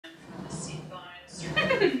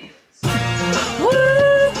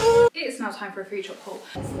It's now time for a food shop haul.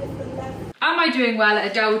 Am I doing well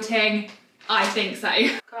at adulting? I think so.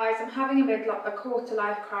 Guys, I'm having a quarter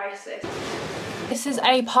life crisis. This is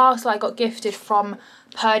a parcel I got gifted from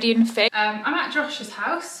Purdy and Fig. I'm at Josh's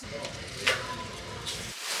house.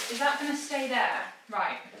 Is that gonna stay there?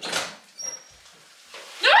 Right.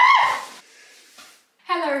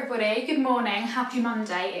 Hello everybody, good morning, happy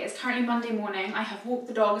Monday. It is currently Monday morning. I have walked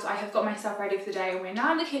the dogs, I have got myself ready for the day, and we're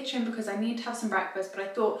now in the kitchen because I need to have some breakfast. But I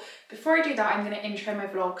thought before I do that, I'm going to intro my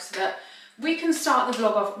vlog so that we can start the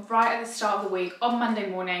vlog off right at the start of the week on Monday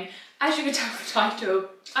morning. As you can tell from the title,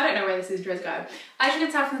 I don't know where this intro is going. As you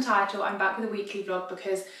can tell from the title, I'm back with a weekly vlog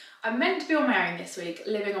because I'm meant to be on my own this week,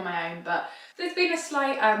 living on my own, but there's been a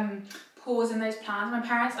slight pause in those plans. My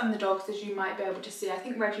parents and the dogs, as you might be able to see, I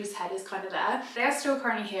think Reggie's head is kind of there. They are still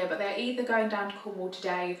currently here, but they're either going down to Cornwall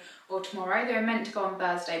today or tomorrow. They were meant to go on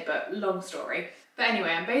Thursday, but long story. But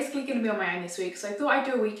anyway, I'm basically going to be on my own this week, so I thought I'd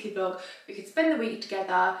do a weekly vlog. We could spend the week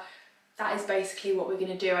together. That is basically what we're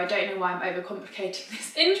going to do. I don't know why I'm overcomplicating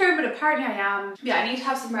this intro, but apparently I am. Yeah, I need to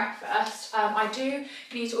have some breakfast. I do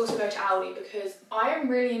need to also go to Aldi because I am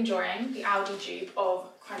really enjoying the Aldi dupe of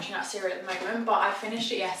Crunchy Nut cereal at the moment, but I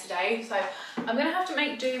finished it yesterday, so I'm going to have to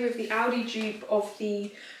make do with the Aldi dupe of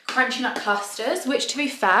the Crunchy Nut clusters, which, to be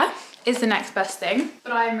fair, is the next best thing.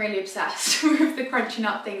 But I am really obsessed with the Crunchy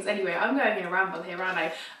Nut things. Anyway, I'm going in a ramble here, aren't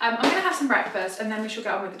I? I'm going to have some breakfast and then we shall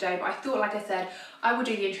get on with the day, but I thought, like I said, I will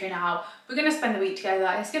do the intro now. We're going to spend the week together.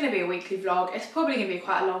 It's going to be a weekly vlog. It's probably going to be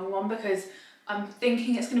quite a long one because I'm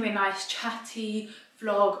thinking it's going to be a nice chatty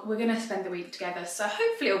vlog. We're going to spend the week together, so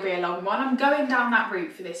hopefully it'll be a long one. I'm going down that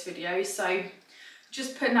route for this video, so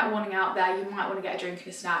just putting that warning out there. You might want to get a drink and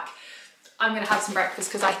a snack. I'm going to have some breakfast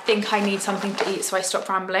because I think I need something to eat, so I stop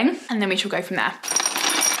rambling and then we shall go from there.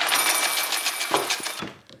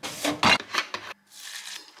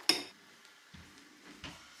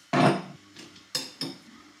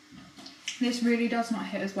 This really does not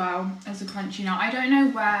hit as well as the Crunchy Nut. I don't know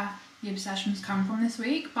where the obsession's come from this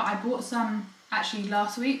week, but I bought some actually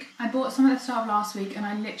last week. I bought some at the start of last week and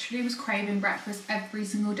I literally was craving breakfast every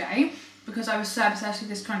single day because I was so obsessed with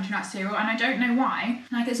this Crunchy Nut cereal, and I don't know why.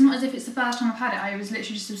 Like, it's not as if it's the first time I've had it. I was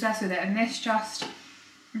literally just obsessed with it, and this just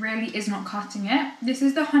really is not cutting it. This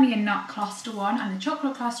is the honey and nut cluster one, and the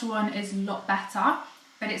chocolate cluster one is a lot better,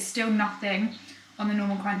 but it's still nothing on the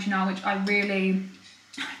normal Crunchy Nut, which I really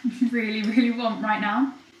want right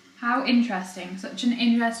now. How interesting. Such an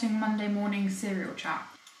interesting Monday morning cereal chat.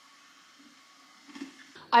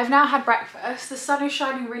 I've now had breakfast. The sun is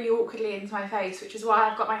shining really awkwardly into my face, which is why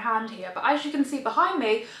I've got my hand here. But as you can see behind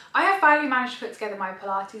me, I have finally managed to put together my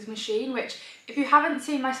Pilates machine, which if you haven't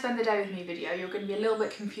seen my Spend the Day With Me video, you're going to be a little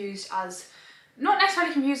bit confused as, not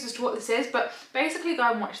necessarily confused as to what this is, but basically go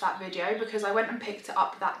and watch that video because I went and picked it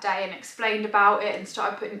up that day and explained about it and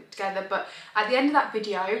started putting it together. But at the end of that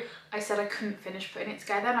video, I said I couldn't finish putting it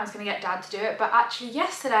together and I was going to get Dad to do it. But actually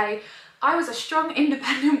yesterday, I was a strong,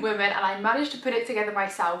 independent woman and I managed to put it together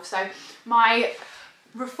myself. So my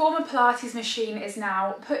Reformer Pilates machine is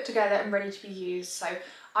now put together and ready to be used. So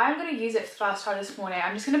I'm going to use it for the first time this morning.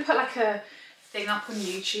 I'm just going to put like a thing up on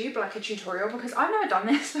YouTube, like a tutorial, because I've never done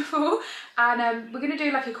this before. And we're going to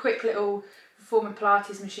do like a quick little Reformer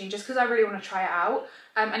Pilates machine just because I really want to try it out.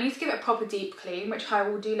 I need to give it a proper deep clean, which I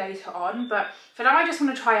will do later on. But for now, I just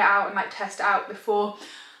want to try it out and like test it out before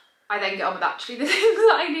I then get on with actually the things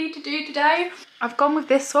that I need to do today. I've gone with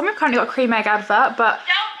this one. We've currently got a cream egg advert, but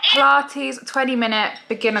Pilates 20-minute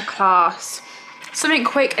beginner class. Something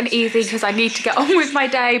quick and easy because I need to get on with my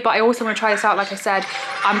day, but I also want to try this out. Like I said,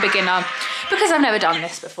 I'm beginner because I've never done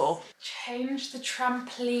this before. Change the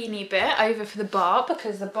trampoline-y bit over for the bar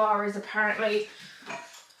because the bar is apparently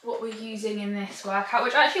what we're using in this workout,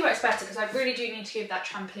 which actually works better because I really do need to give that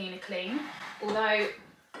trampoline a clean. Although,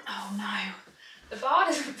 oh no. The bar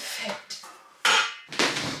doesn't fit.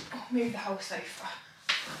 Oh, move the whole sofa.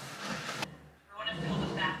 We want to feel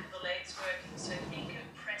the back of the legs working, so think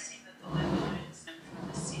of pressing the thigh bones and from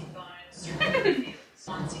the sit bones through the heels.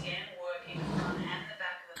 Once again, working the front and the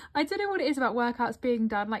back of the... I don't know what it is about workouts being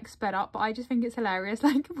done like sped up, but I just think it's hilarious.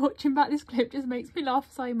 Like, watching back this clip just makes me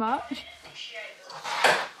laugh so much.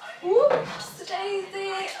 Oops,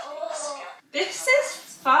 daisy. Oh. This is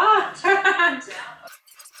fun.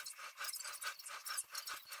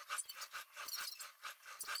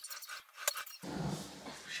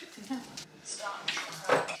 Start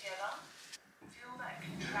together. Feel that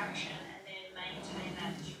contraction and then maintain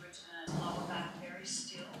that as you return. Lower back very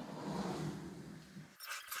still.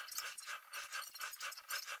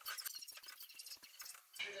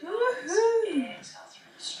 Through the nose, exhale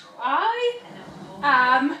through the straw.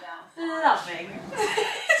 loving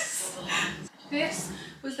this. This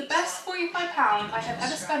was the best £45 I have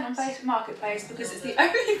ever spent on Facebook Marketplace, because it's the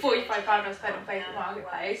only £45 I've spent on Facebook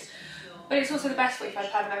Marketplace, but it's also the best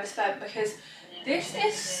 £45 I've ever spent because this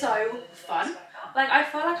is so fun. Like, I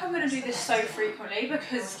feel like I'm going to do this so frequently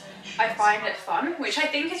because I find it fun, which I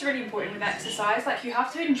think is really important with exercise. Like, you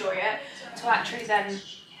have to enjoy it to actually then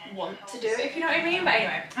want to do it, if you know what I mean. But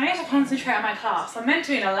anyway, I need to concentrate on my class. I'm meant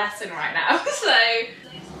to be in a lesson right now, so...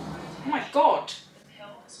 Oh my god.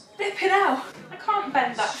 Flip it out. I can't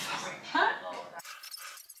bend that far back.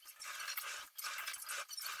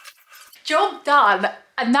 Job done.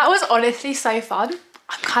 And that was honestly so fun.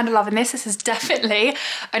 I'm kind of loving this. This is definitely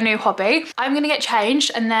a new hobby. I'm gonna get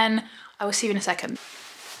changed and then I will see you in a second.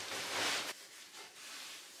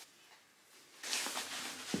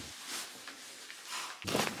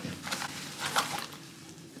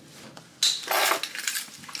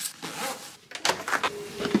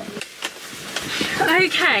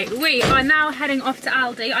 Okay, we are now heading off to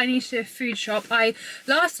Aldi. I need to do a food shop.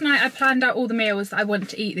 Last night I planned out all the meals that I want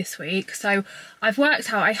to eat this week. So I've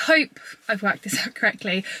worked out, I hope I've worked this out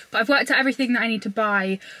correctly, but I've worked out everything that I need to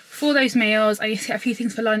buy for those meals. I need to get a few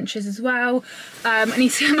things for lunches as well. I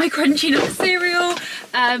need to get my crunchy nut cereal.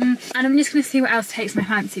 And I'm just gonna see what else takes my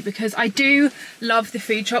fancy, because I do love the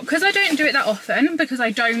food shop, because I don't do it that often, because I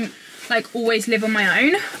don't like always live on my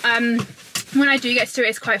own. When I do get to do it,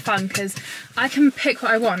 it's quite fun because I can pick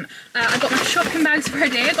what I want. I've got my shopping bags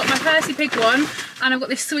ready. I've got my Percy Pig one, and I've got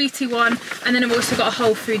this Sweetie one, and then I've also got a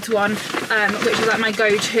Whole Foods one, which is like my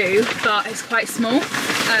go-to, but it's quite small.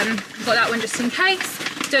 I've got that one just in case.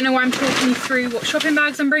 Don't know why I'm talking you through what shopping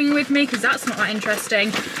bags I'm bringing with me, because that's not that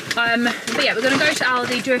interesting. But yeah, we're gonna go to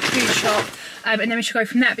Aldi, do a food shop, and then we should go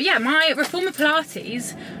from there. But yeah, my Reformer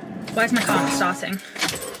Pilates, where's my car not starting?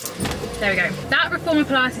 There we go. That Reformer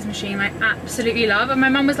Pilates machine I absolutely love, and my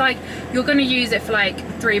mum was like, you're going to use it for like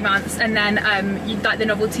 3 months and then like the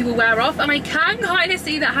novelty will wear off, and I can kind of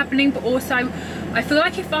see that happening, but also I feel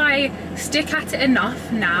like if I stick at it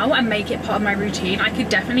enough now and make it part of my routine, I could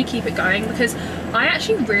definitely keep it going, because I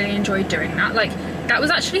actually really enjoyed doing that. Like, that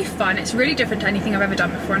was actually fun. It's really different to anything I've ever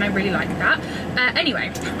done before, and I really like that.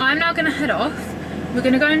 Anyway, I'm now going to head off. We're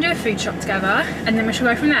going to go and do a food shop together, and then we shall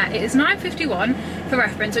go from there. It is 9:51 for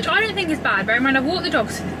reference, which I don't think is bad. Bear in mind, I walked the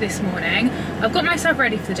dogs this morning. I've got myself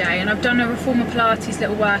ready for the day, and I've done a Reformer Pilates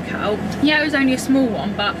little workout. Yeah, it was only a small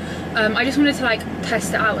one, but I just wanted to like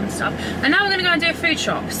test it out and stuff. And now we're going to go and do a food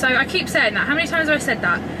shop. So I keep saying that. How many times have I said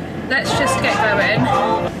that? Let's just get going.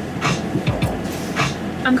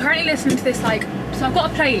 I'm currently listening to this like... So I've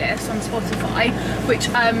got a playlist on Spotify, which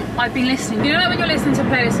I've been listening. You know, like when you're listening to a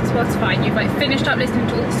playlist on Spotify and you've like finished up listening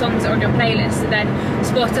to all the songs that are on your playlist, and then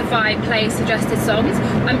Spotify plays suggested songs.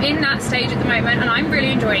 I'm in that stage at the moment, and I'm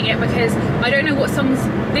really enjoying it because I don't know what songs,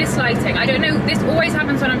 this lighting, I don't know, this always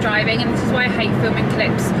happens when I'm driving, and this is why I hate filming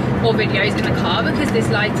clips or videos in the car, because this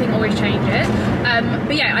lighting always changes.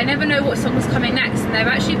 But yeah, I never know what song's coming next, and they've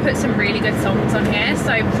actually put some really good songs on here,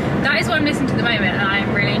 so that is what I'm listening to at the moment, and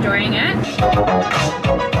I'm really enjoying it.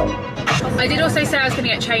 I did also say I was going to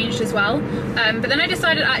get changed as well, but then I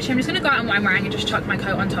decided actually I'm just going to go out in what I'm wearing and just chuck my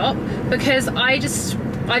coat on top, because I just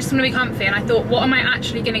want to be comfy, and I thought, what am I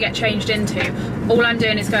actually going to get changed into? All I'm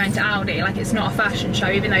doing is going to Aldi. Like, it's not a fashion show,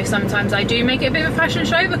 even though sometimes I do make it a bit of a fashion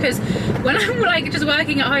show, because when I'm like just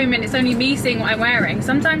working at home and it's only me seeing what I'm wearing,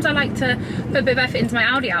 sometimes I like to put a bit of effort into my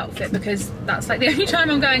Aldi outfit, because that's like the only time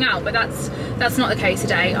I'm going out, but that's not the case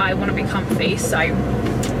today. I want to be comfy, so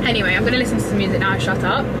anyway, I'm going to listen to some music now and shut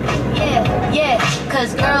up. Yeah,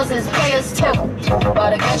 cause girls is players too.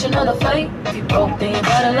 Gotta catch another fight. If you broke, then you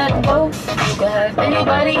gotta let them go. You can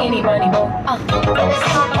have anybody more. Let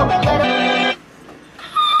them...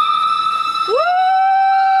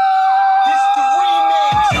 This the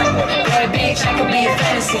remix. Boy, bitch, I could be a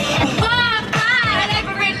fantasy.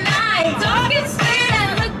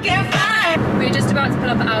 We're just about to pull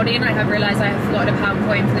up at Aldi, and I have realised I have forgotten a pound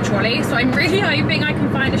coin for the trolley, so I'm really hoping I can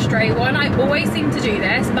find a stray one. I always seem to do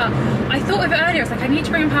this, but I thought of it earlier. I was like, I need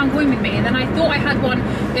to bring a pound coin with me, and then I thought I had one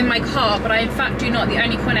in my car, but I in fact do not. The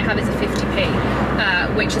only coin I have is a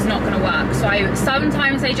 50p, which is not going to work. So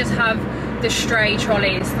sometimes they just have the stray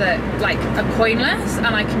trolleys that like are coinless and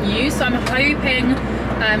I can use, so I'm hoping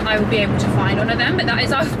I will be able to find one of them. But that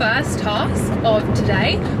is our first task of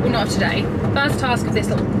today, well, not of today, first task of this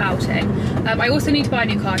little outing. I also need to buy a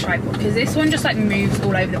new car tripod, because this one just like moves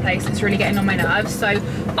all over the place. It's really getting on my nerves. So,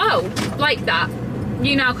 oh, like that,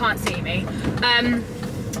 you now can't see me.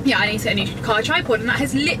 Yeah, I need to get a new car tripod, and that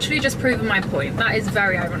has literally just proven my point. That is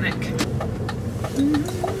very ironic.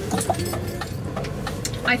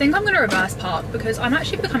 I think I'm gonna reverse park because I'm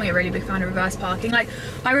actually becoming a really big fan of reverse parking. Like,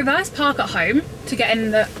 I reverse park at home to get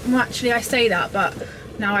in the, well actually I say that, but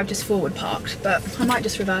now I've just forward parked, but I might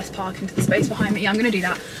just reverse park into the space behind me. Yeah, I'm gonna do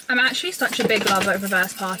that. I'm actually such a big lover of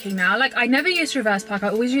reverse parking now. Like, I never used to reverse park, I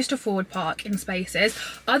always used to forward park in spaces.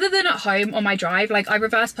 Other than at home on my drive, like I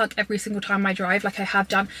reverse park every single time I drive, like I have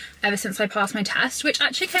done ever since I passed my test, which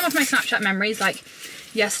actually came off my Snapchat memories like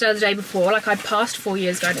yesterday or the day before. Like, I'd passed 4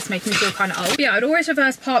 years ago and it's making me feel kind of old. But yeah, I'd always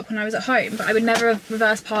reverse park when I was at home, but I would never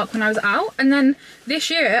reverse park when I was out. And then this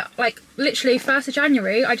year, like literally 1st of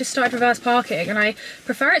January, I just started reverse parking and I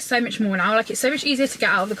prefer it so much more now. Like, it's so much easier to get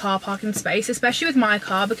out of the car parking space, especially with my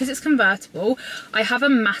car because it's convertible. I have a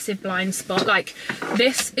massive blind spot. Like,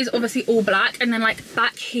 this is obviously all black, and then like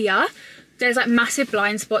back here, there's like massive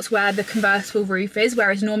blind spots where the convertible roof is,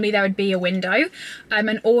 whereas normally there would be a window.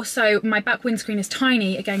 And also my back windscreen is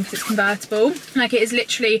tiny, again, because it's convertible. Like, it is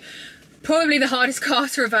literally probably the hardest car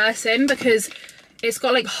to reverse in because it's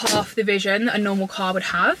got like half the vision that a normal car would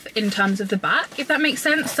have in terms of the back, if that makes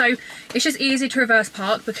sense. So it's just easy to reverse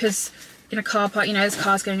park because in a car park, you know, there's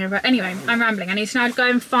cars going over. Anyway, I'm rambling. I need to now go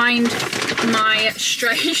and find my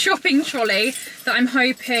stray shopping trolley that I'm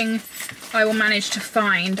hoping I will manage to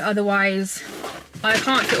find. Otherwise, I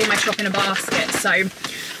can't fit all my shop in a basket, so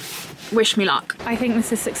wish me luck. I think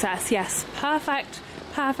this is success. Yes, perfect,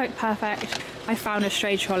 perfect, perfect. I found a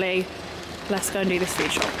stray trolley. Let's go and do this food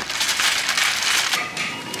shop.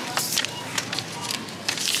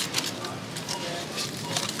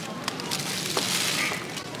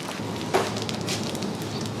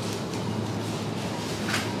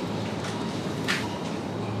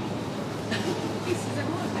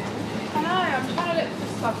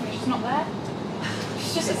 It's not there.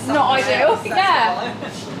 It's just it's not ideal. Yeah.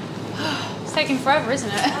 It's taking forever, isn't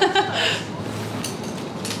it? I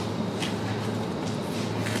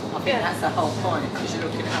think that's the whole point, because you're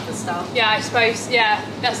looking at other stuff. Yeah, I suppose. Yeah,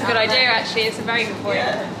 that's a good idea. Actually, it's a very good point.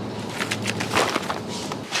 Yeah.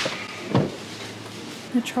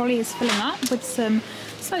 The trolley is filling up with some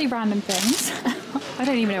slightly random things. I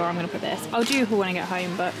don't even know where I'm going to put this. I'll do a haul when I get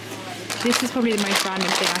home, but this is probably the most random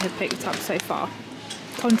thing I have picked up so far.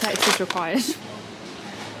 Context is required.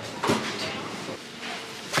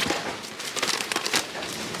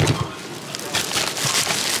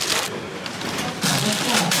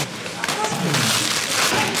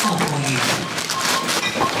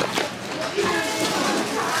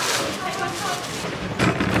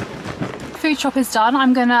 Food shop is done.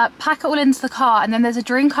 I'm gonna pack it all into the car, and then there's a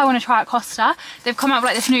drink I want to try at Costa. They've come out with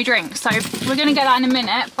like this new drink, so we're gonna get that in a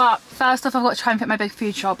minute, but first off I've got to try and fit my big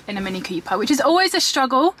food shop in a Mini Cooper, which is always a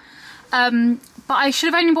struggle, but I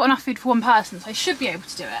should have only bought enough food for one person, so I should be able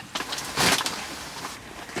to do it.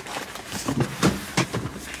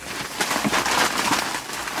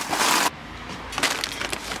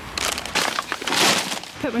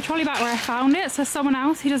 Put my trolley back where I found it, so someone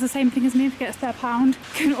else who does the same thing as me and gets their pound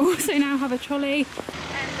can also now have a trolley.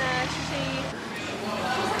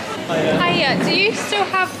 And hiya, do you still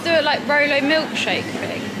have the like Rolo milkshake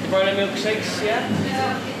thing? Rolo milkshakes, yeah?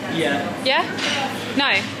 Yeah. Yeah?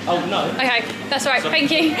 No? Oh, no. Okay, that's all right,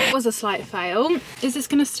 thank you. It was a slight fail. Is this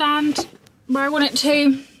gonna stand where I want it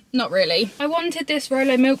to? Not really. I wanted this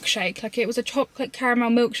Rolo milkshake, like it was a chocolate caramel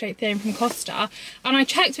milkshake thing from Costa, and I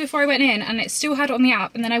checked before I went in and it still had it on the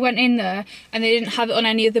app, and then I went in there and they didn't have it on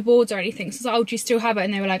any of the boards or anything, so I was like, oh, do you still have it?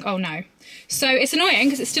 And they were like, oh no. So it's annoying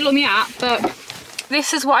because it's still on the app, but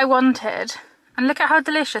this is what I wanted. And look at how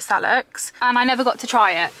delicious that looks. And I never got to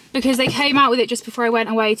try it because they came out with it just before I went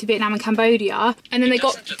away to Vietnam and Cambodia, and then they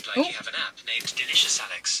got... It doesn't look like you have an app named Delicious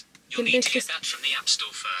Alex. You'll need to get that from the App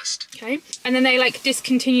Store first. Okay. And then they like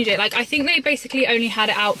discontinued it. Like I think they basically only had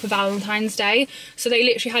it out for Valentine's Day. So they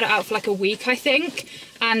literally had it out for like a week, I think.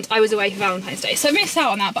 And I was away for Valentine's Day. So I missed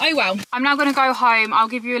out on that, but oh well. I'm now gonna go home. I'll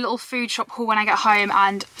give you a little food shop haul when I get home,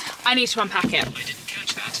 and I need to unpack it. I didn't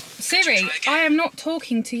catch that. Siri, I am not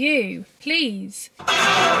talking to you. Please.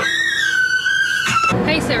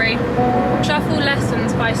 Hey Siri, shuffle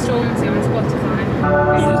Lessons by Stormzy on Spotify.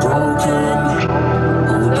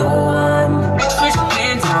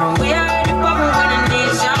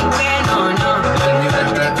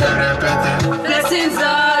 Blessings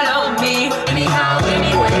all on me, anyhow,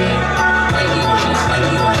 anyway.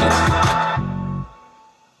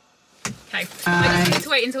 Okay, I just need to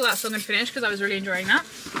wait until that song had finished because I was really enjoying that.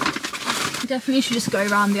 I definitely should just go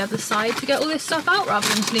around the other side to get all this stuff out rather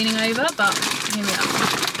than just leaning over, but here we are.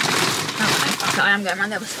 Okay, I am going around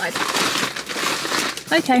the other side.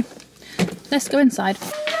 Okay, let's go inside.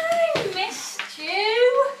 Hello, missed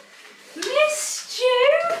you. Missed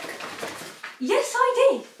you. Yes, I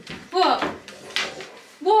did. What?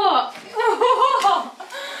 What?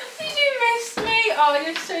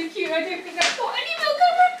 They're so cute. I don't think I've got any milk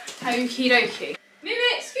over. Okie dokie. Move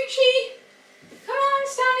it, Scoochie. Come on,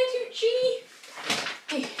 Stanley Tucci.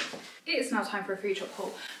 Hey. It's now time for a food shop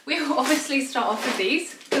haul. We will obviously start off with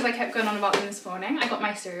these because I kept going on about them this morning. I got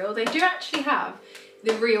my cereal. They do actually have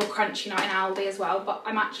the real crunchy nut in Aldi as well, but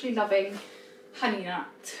I'm actually loving honey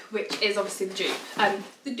nut, which is obviously the dupe.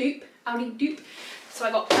 The dupe, Aldi dupe. So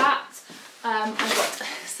I got that. I got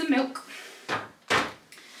some milk,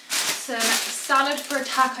 some salad for a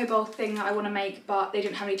taco bowl thing that I want to make, but they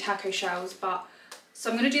didn't have any taco shells. So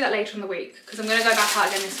I'm going to do that later in the week because I'm going to go back out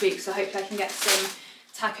again this week. So hopefully I can get some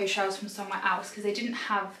taco shells from somewhere else because they didn't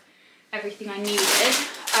have everything I needed.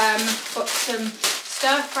 Got some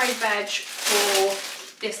stir-fried veg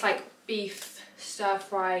for this like beef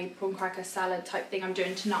stir-fry prawn cracker salad type thing I'm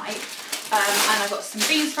doing tonight. And I got some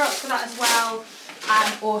bean sprouts for that as well,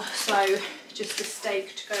 and also just the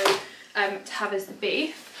steak to go to have as the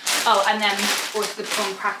beef. Oh, and then also the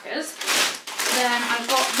prawn crackers. Then I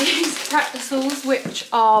got these pretzels, which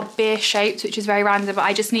are beer shaped, which is very random, but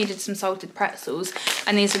I just needed some salted pretzels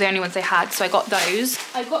and these are the only ones they had, so I got those.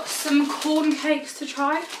 I got some corn cakes to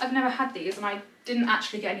try. I've never had these and I didn't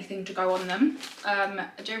actually get anything to go on them. I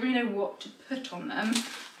don't really know what to put on them,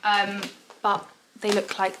 but they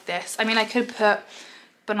look like this. I mean, I could put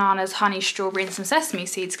bananas, honey, strawberry and some sesame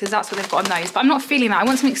seeds because that's what they've got on those, but I'm not feeling that. I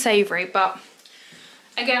want something savoury, but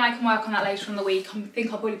again, I can work on that later in the week. I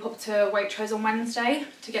think I'll probably pop to Waitrose on Wednesday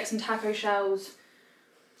to get some taco shells.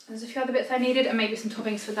 There's a few other bits I needed and maybe some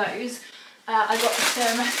toppings for those. I got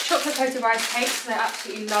some chocolate coated rice cakes because I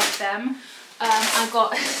absolutely love them. I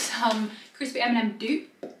got some crispy M&M dupe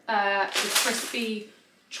with crispy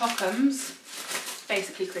chocums,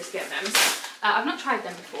 basically crispy M&Ms. I've not tried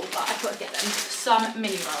them before, but I thought I'd get them. Some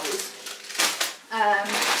mini rolls.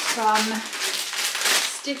 Some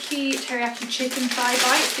sticky teriyaki chicken thigh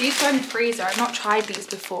bites. These are in the freezer. I've not tried these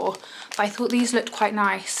before, but I thought these looked quite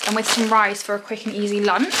nice. And with some rice for a quick and easy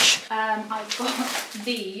lunch. I've got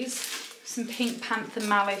these, some Pink Panther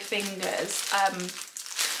mallow fingers.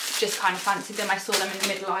 Just kind of fancied them. I saw them in the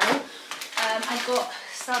middle aisle. I got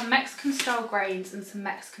some Mexican style grains and some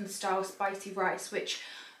Mexican style spicy rice, which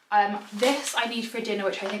this I need for dinner,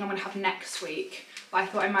 which I think I'm going to have next week. But I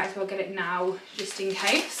thought I might as well get it now just in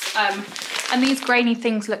case. And these grainy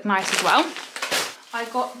things look nice as well. I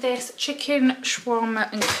got this chicken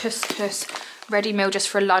shawarma and couscous ready meal just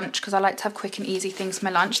for lunch because I like to have quick and easy things for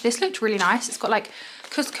my lunch. This looked really nice. It's got like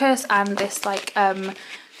couscous and this like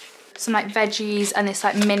some like veggies and this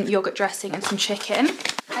like mint yogurt dressing and some chicken.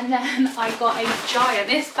 And then I got a giant,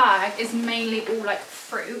 this bag is mainly all like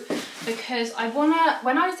fruit because I wanna,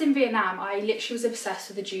 when I was in Vietnam, I literally was obsessed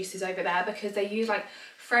with the juices over there because they use like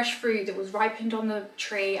fresh fruit that was ripened on the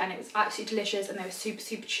tree and it was absolutely delicious and they were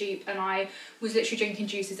super cheap, and I was literally drinking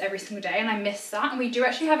juices every single day and I missed that. And we do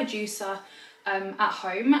actually have a juicer at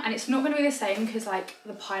home and it's not going to be the same because like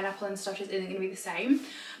the pineapple and stuff just isn't going to be the same,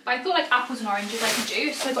 but I thought like apples and oranges I could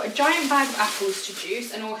juice, so I got a giant bag of apples to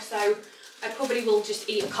juice, and also I probably will just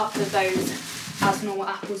eat a couple of those as normal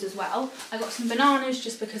apples as well. I got some bananas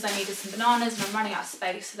just because I needed some bananas and I'm running out of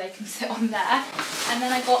space so they can sit on there. And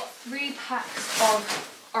then I got 3 packs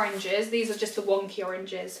of oranges. These are just the wonky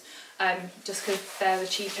oranges, just because they're the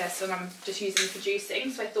cheapest and I'm just using them for juicing,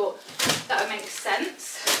 so I thought that would make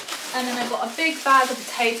sense. And then I got a big bag of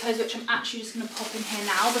potatoes, which I'm actually just going to pop in here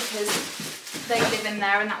now because they live in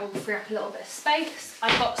there and that will free up a little bit of space. I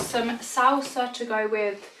got some salsa to go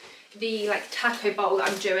with the like taco bowl that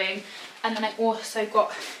I'm doing, and then I also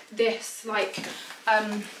got this like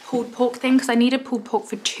pulled pork thing because I needed pulled pork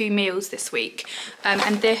for 2 meals this week,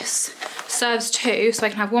 and this serves 2, so I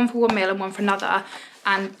can have one for one meal and one for another,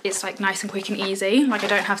 and it's like nice and quick and easy, like I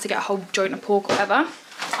don't have to get a whole joint of pork or whatever.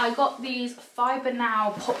 I got these Fibre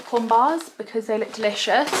Now popcorn bars because they look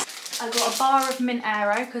delicious. I got a bar of mint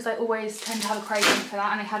Aero because I always tend to have a craving for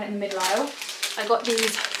that, and I had it in the middle aisle. I got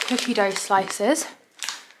these cookie dough slices.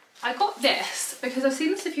 I got this because I've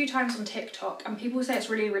seen this a few times on TikTok and people say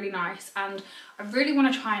it's really nice, and I really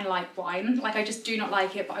want to try and like wine. Like I just do not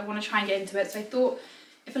like it, but I want to try and get into it. So I thought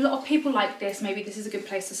if a lot of people like this, maybe this is a good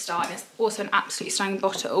place to start, and it's also an absolutely stunning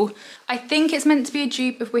bottle. I think it's meant to be a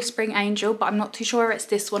dupe of Whispering Angel, but I'm not too sure if it's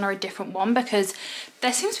this one or a different one because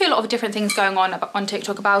there seems to be a lot of different things going on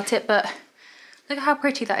TikTok about it, but look at how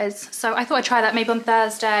pretty that is. So I thought I'd try that maybe on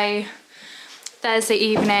Thursday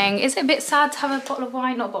evening. Is it a bit sad to have a bottle of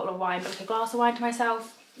wine? Not a bottle of wine, but like a glass of wine to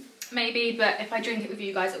myself? Maybe, but if I drink it with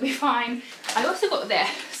you guys, it'll be fine. I also got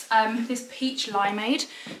this, this peach limeade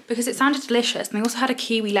because it sounded delicious, and they also had a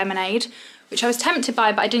kiwi lemonade, which I was tempted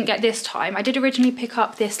by, but I didn't get this time. I did originally pick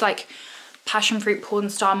up this like passion fruit porn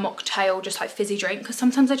star mocktail, just like fizzy drink, because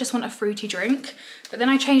sometimes I just want a fruity drink. But then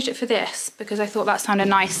I changed it for this because I thought that sounded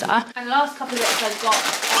nicer. And the last couple of bits I got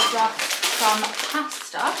are just some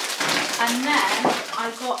pasta, and then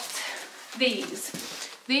I got these.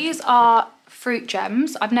 These are fruit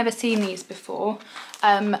gems. I've never seen these before,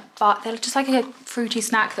 but they're just like a fruity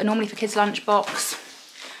snack that are normally for kids' lunchbox,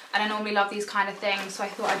 and I normally love these kind of things, so I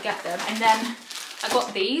thought I'd get them. And then I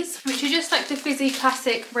got these, which are just like the fizzy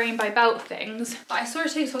classic rainbow belt things. But I saw a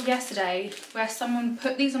TikTok yesterday where someone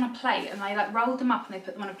put these on a plate and they like rolled them up and they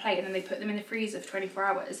put them on a plate and then they put them in the freezer for 24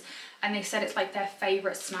 hours. And they said it's like their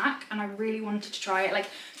favourite snack, and I really wanted to try it. Like,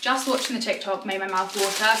 just watching the TikTok made my mouth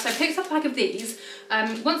water. So I picked up a pack of these.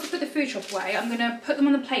 Once I put the food shop away, I'm gonna put them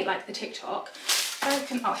on the plate like the TikTok.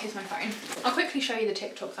 Oh, here's my phone. I'll quickly show you the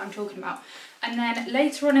TikToks I'm talking about. And then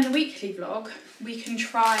later on in the weekly vlog, we can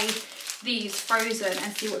try these frozen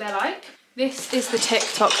and see what they're like. This is the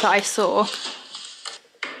TikTok that I saw.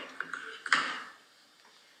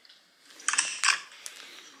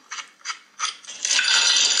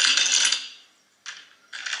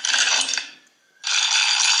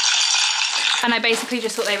 And I basically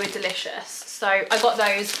just thought they were delicious. So I got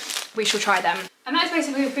those, we shall try them. And that's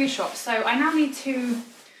basically the food shop. So I now need to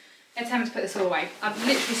attempt to put this all away. I've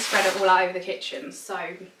literally spread it all out over the kitchen. So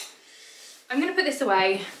I'm gonna put this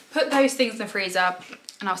away, put those things in the freezer,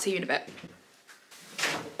 and I'll see you in a bit.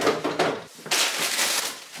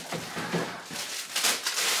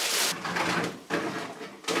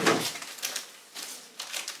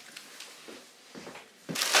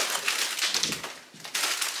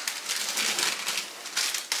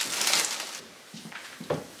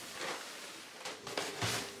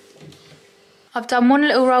 I've done one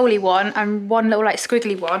little rolly one and one little like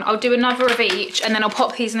squiggly one. I'll do another of each and then I'll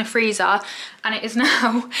pop these in the freezer. And it is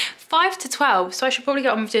now 5 to 12, so I should probably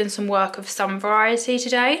get on with doing some work of some variety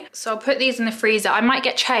today. So I'll put these in the freezer. I might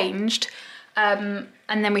get changed and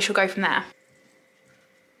then we shall go from there.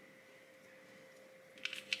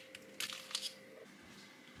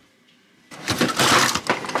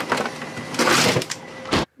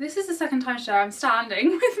 This is the second time today I'm standing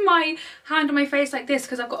with my hand on my face like this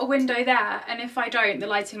because I've got a window there, and if I don't, the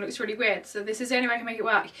lighting looks really weird. So this is the only way I can make it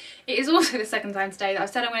work. It is also the second time today that I've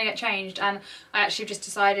said I'm going to get changed, and I actually just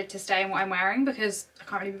decided to stay in what I'm wearing because I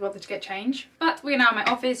can't really be bothered to get changed. But we're now in my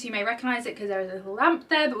office. You may recognise it because there is a little lamp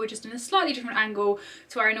there, but we're just in a slightly different angle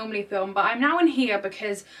to where I normally film. But I'm now in here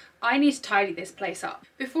because I need to tidy this place up.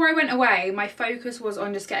 Before I went away, my focus was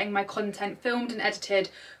on just getting my content filmed and edited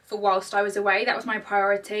for whilst I was away. That was my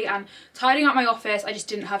priority, and tidying up my office, I just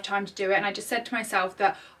didn't have time to do it, and I just said to myself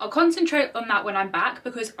that I'll concentrate on that when I'm back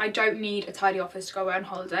because I don't need a tidy office to go away on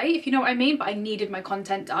holiday, if you know what I mean, but I needed my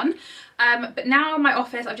content done. But now in my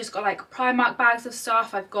office, I've just got like Primark bags of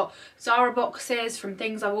stuff, I've got Zara boxes from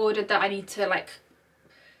things I've ordered that I need to like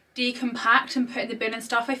decompact and put in the bin and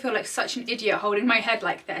stuff. I feel like such an idiot holding my head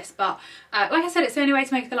like this, but like I said, it's the only way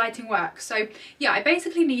to make the lighting work. So yeah, I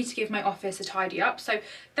basically need to give my office a tidy up, so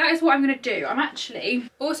that is what I'm going to do. I'm actually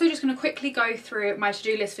also just going to quickly go through my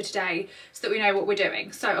to-do list for today so that we know what we're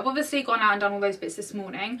doing. So I've obviously gone out and done all those bits this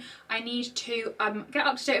morning. I need to get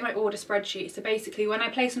up to date with my order spreadsheet. So basically when I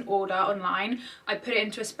place an order online, I put it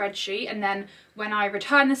into a spreadsheet, and then when I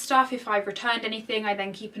return the stuff, if I've returned anything, I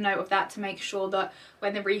then keep a note of that to make sure that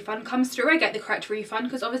when the refund comes through, I get the correct refund,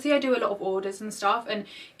 because obviously I do a lot of orders and stuff, and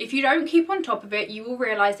if you don't keep on top of it, you will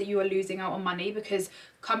realise that you are losing out on money because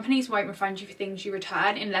companies won't refund you for things you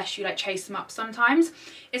return unless you like chase them up sometimes.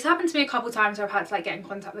 It's happened to me a couple of times where I've had to like get in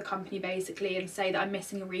contact with the company basically and say that I'm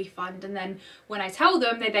missing a refund, and then when I tell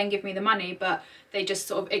them, they then give me the money, but they just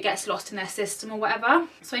sort of, it gets lost in their system or whatever.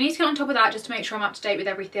 So I need to get on top of that just to make sure I'm up to date with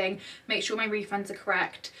everything, make sure my refunds are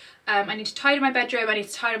correct. I need to tidy my bedroom, I need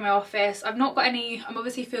to tidy my office. I've not got any, I'm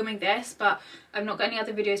obviously filming this, but I've not got any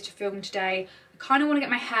other videos to film today. I kind of want to get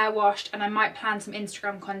my hair washed, and I might plan some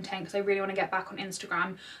Instagram content because I really want to get back on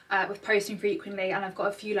Instagram with posting frequently, and I've got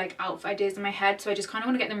a few like outfit ideas in my head, so I just kind of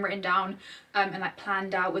want to get them written down and like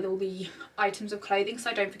planned out with all the items of clothing so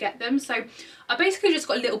I don't forget them. So I basically just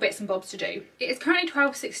got little bits and bobs to do. It is currently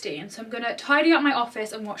 12:16, so I'm going to tidy up my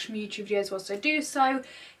office and watch some YouTube videos whilst I do so.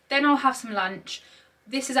 Then I'll have some lunch.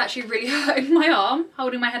 This is actually really hurting my arm,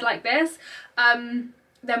 holding my head like this. Then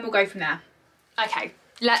we'll go from there. Okay.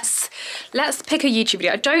 Let's pick a YouTube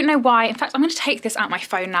video. I don't know why. In fact, I'm going to take this out my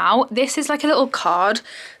phone now. This is like a little card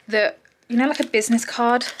that, you know, like a business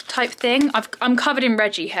card type thing. I'm covered in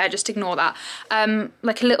Reggie here, just ignore that.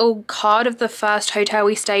 Like a little card of the first hotel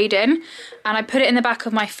we stayed in. And I put it in the back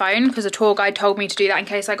of my phone because the tour guide told me to do that in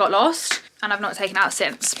case I got lost. and I've not taken it out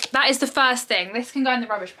since. That is the first thing. This can go in the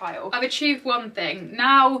rubbish pile. I've achieved one thing.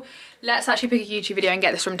 Now let's actually pick a YouTube video and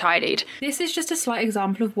get this room tidied. This is just a slight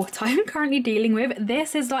example of what I'm currently dealing with.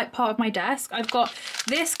 This is like part of my desk. I've got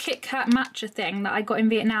this Kit Kat matcha thing that I got in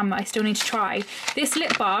Vietnam that I still need to try. This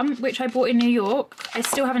lip balm, which I bought in New York. I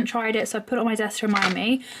still haven't tried it, so I put it on my desk to remind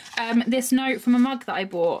me. This note from a mug that I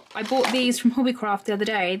bought. I bought these from Hobbycraft the other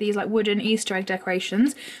day. These like wooden Easter egg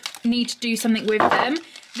decorations. Need to do something with them.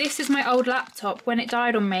 This is my old laptop. When it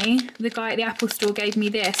died on me, the guy at the Apple store gave me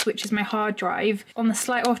this, which is my hard drive. On the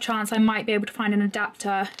slight off chance I might be able to find an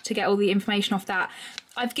adapter to get all the information off that,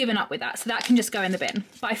 I've given up with that, so that can just go in the bin.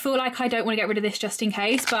 But I feel like I don't want to get rid of this just in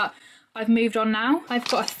case, but I've moved on now. I've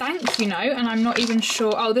got a thank you note, and I'm not even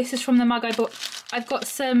sure. Oh, this is from the mug I bought. I've got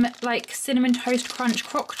some like Cinnamon Toast Crunch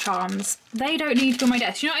croc charms. They don't need to be on my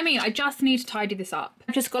desk. You know what I mean? I just need to tidy this up.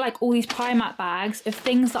 I've just got like all these Primark bags of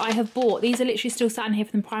things that I have bought. These are literally still sat in here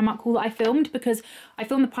from the Primark haul that I filmed, because I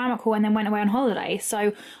filmed the Primark haul and then went away on holiday.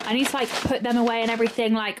 So I need to like put them away and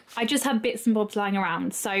everything. Like I just have bits and bobs lying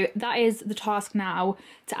around. So that is the task now,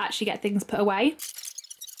 to actually get things put away.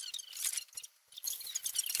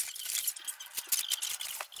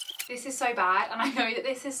 This is so bad, and I know that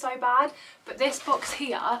this is so bad, but this box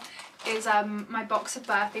here is my box of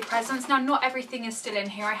birthday presents. Now, not everything is still in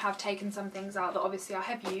here. I have taken some things out that obviously I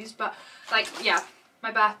have used, but like, yeah,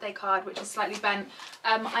 my birthday card, which is slightly bent.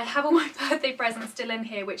 I have all my birthday presents still in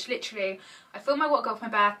here, which literally, I filmed my what I got for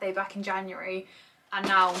my birthday back in January, and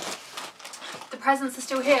now the presents are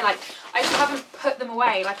still here. Like, I just haven't put them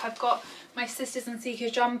away. Like, I've got my Sisters and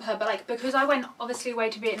Seekers jumper, but like, because I went obviously away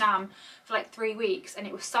to Vietnam for like 3 weeks and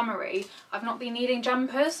it was summery, I've not been needing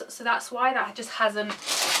jumpers, so that's why that just hasn't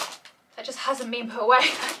been put away.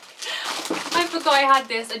 I forgot I had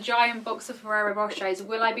this, a giant box of Ferrero Rochers.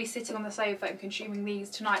 Will I be sitting on the sofa and consuming these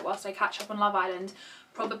tonight whilst I catch up on Love Island?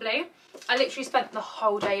 Probably. I literally spent the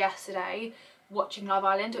whole day yesterday watching Love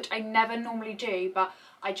Island, which I never normally do, but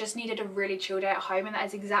I just needed a really chill day at home, and that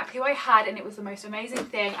is exactly what I had, and it was the most amazing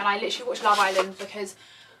thing. And I literally watched Love Island because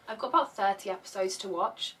I've got about 30 episodes to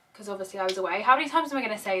watch, because obviously I was away. How many times am I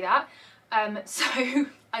going to say that? So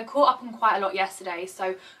I caught up on quite a lot yesterday,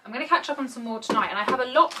 so I'm going to catch up on some more tonight. And I have a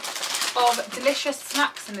lot of delicious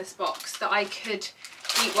snacks in this box that I could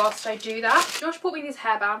eat whilst I do that. Josh bought me these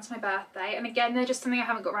hairbands for my birthday, and again, they're just something I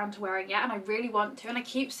haven't got around to wearing yet, and I really want to. And I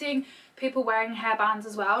keep seeing people wearing hairbands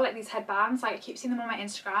as well, like these headbands. Like, I keep seeing them on my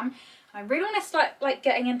Instagram, and I really want to start like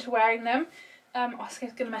getting into wearing them. Oh,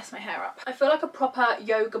 it's gonna mess my hair up. I feel like a proper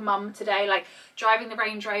yoga mum today, like driving the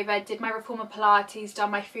Range Rover, did my Reformer Pilates,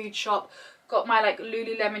 done my food shop, got my like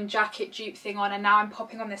Lululemon jacket dupe thing on, and now I'm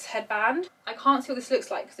popping on this headband. I can't see what this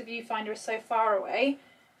looks like because the viewfinder is so far away,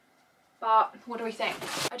 but what do we think?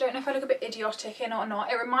 I don't know if I look a bit idiotic in it or not.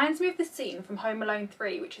 It reminds me of the scene from Home Alone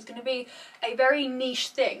 3, which is going to be a very niche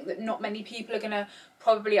thing that not many people are going to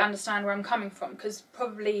probably understand where I'm coming from, because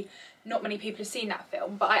probably not many people have seen that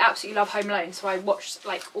film, but I absolutely love Home Alone, so I watch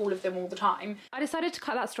like all of them all the time. I decided to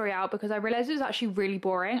cut that story out because I realised it was actually really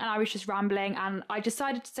boring and I was just rambling, and I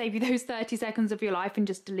decided to save you those 30 seconds of your life and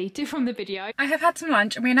just delete it from the video. I have had some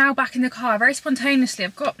lunch and we're now back in the car very spontaneously.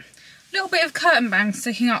 I've got a little bit of curtain bang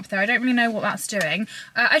sticking up there. I don't really know what that's doing.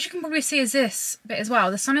 As you can probably see is this bit as well.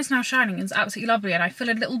 The sun is now shining and it's absolutely lovely, and I feel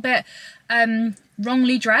a little bit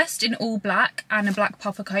wrongly dressed in all black and a black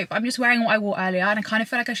puffer coat, but I'm just wearing what I wore earlier, and I kind of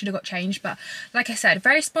feel like I should have got changed. But like I said,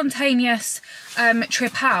 very spontaneous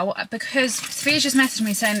trip out, because Sophia's just messaged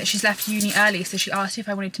me saying that she's left uni early, so she asked if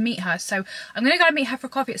I wanted to meet her, so I'm gonna go and meet her for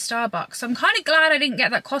coffee at Starbucks. So I'm kind of glad I didn't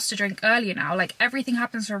get that Costa drink earlier now. Like, everything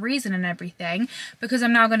happens for a reason and everything, because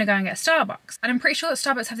I'm now gonna go and get Starbucks. And I'm pretty sure that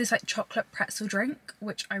Starbucks have this like chocolate pretzel drink,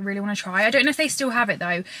 which I really want to try. I don't know if they still have it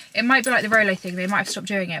though. It might be like the Rolo thing, they might have stopped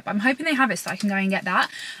doing it, but I'm hoping they have it so I can go and get that.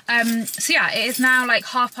 So yeah, it is now like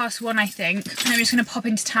 1:30 I think, and I'm just going to pop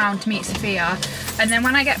into town to meet Sophia, and then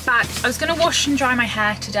when I get back, I was going to wash and dry my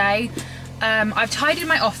hair today. I've tidied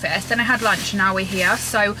my office, then I had lunch, and now we're here,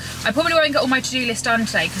 so I probably won't get all my to-do list done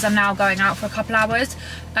today because I'm now going out for a couple hours,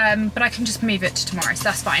 but I can just move it to tomorrow, so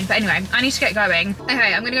that's fine. But anyway, I need to get going.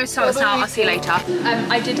 Okay, I'm going to go to Starbucks now. I'll see you later.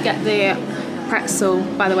 I did get the pretzel,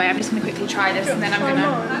 by the way. I'm just going to quickly try this, and then I'm going to...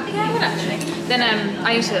 Yeah, I will actually. Then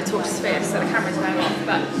I need to talk to Sophia, so the camera's going off.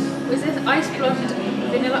 But was this ice blonde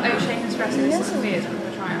vanilla oat shake espresso? This is Sophia's. I'm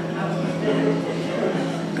going to try it.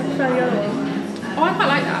 I prefer the other one. Oh, I quite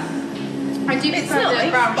like that. I do prefer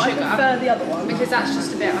the brown sugar. I prefer the other one because that's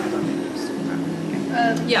just a bit.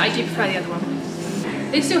 Yeah, I do prefer the other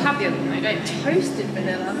one. They still have the other one, though, don't they? Toasted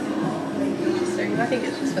vanilla. Interesting. I think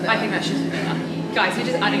it's just vanilla. I think that's just vanilla. Guys, we're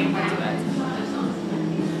just adding it to it.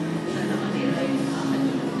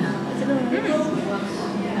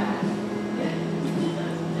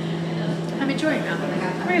 enjoying that.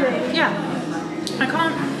 Really? Yeah. I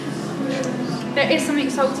can't. There is something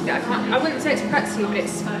salty there. I wouldn't say it's pretzel, but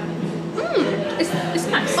it's nice.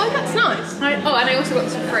 Oh, that's nice. And I also got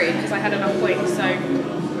some free because I had enough points, so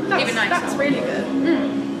even nicer. That's really good.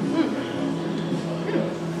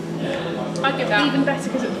 I'd give that. Even better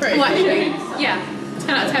because it's free. Well, actually, yeah. 10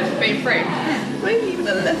 out of 10 for being free. Maybe even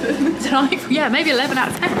 11. Yeah, maybe 11 out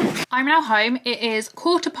of 10. I'm now home. It is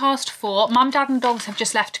 4:15. Mum, Dad and dogs have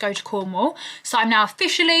just left to go to Cornwall. So I'm now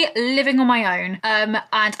officially living on my own. And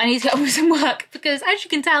I need to get on with some work because, as you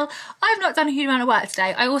can tell, I've not done a huge amount of work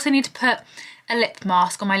today. I also need to put a lip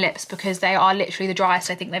mask on my lips because they are literally the driest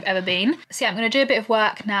I think they've ever been. So yeah, I'm going to do a bit of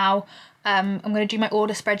work now. I'm going to do my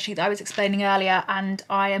order spreadsheet that I was explaining earlier, and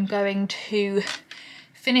I am going to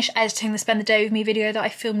finish editing the Spend the Day With Me video that I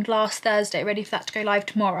filmed last Thursday, ready for that to go live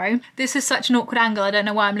tomorrow. This is such an awkward angle, I don't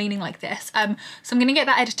know why I'm leaning like this. So I'm going to get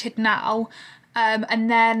that edited now,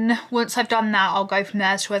 and then once I've done that, I'll go from there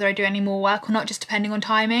as to whether I do any more work or not, just depending on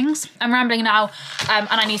timings. I'm rambling now, and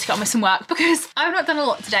I need to get on with some work because I've not done a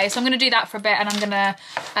lot today, so I'm going to do that for a bit, and I'm going to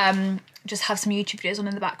just have some YouTube videos on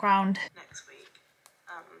in the background. Next week.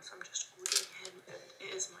 So I'm just ordering him.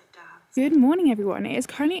 It is my dad's. Good morning everyone, it is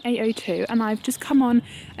currently 8:02 and I've just come on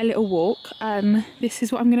a little walk. This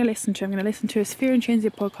is what I'm going to listen to. I'm going to listen to a Sphere and Change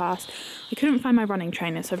podcast. I couldn't find my running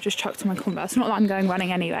trainer, so I've just chucked on my Converse. Not that I'm going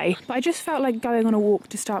running anyway, but I just felt like going on a walk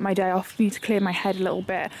to start my day off. I need to clear my head a little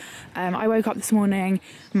bit. I woke up this morning,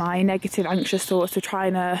 my negative anxious thoughts were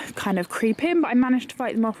trying to kind of creep in, but I managed to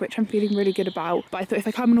fight them off, which I'm feeling really good about. But I thought if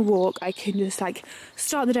I come on a walk I can just like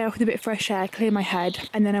start the day off with a bit of fresh air, clear my head,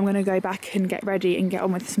 and then I'm going to go back and get ready and get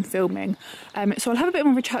on with some filming. So I'll have a bit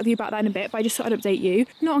more of a chat with you about that in a bit, but I just thought I'd update you.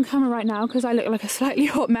 Not on camera right now because I look like a slightly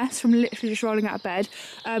hot mess from literally just rolling out of bed,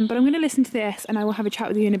 but I'm going to listen to this and I will have a chat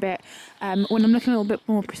with you in a bit. When I'm looking a little bit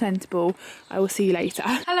more presentable, I will see you later.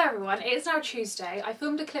 Hello everyone, it is now Tuesday. I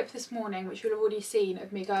filmed a clip this morning which you'll have already seen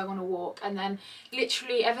of me going on a walk, and then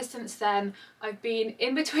literally ever since then I've been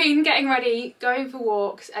in between getting ready, going for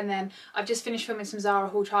walks, and then I've just finished filming some Zara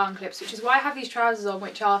haul try-on clips, which is why I have these trousers on,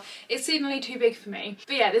 which are exceedingly too big for me.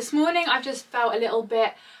 But yeah, this morning I've just felt a little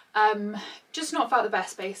bit, just not felt the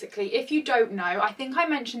best basically. If you don't know, I think I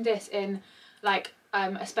mentioned this in like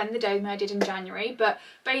a Spend the Day With Me I did in January, but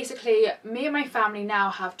basically me and my family now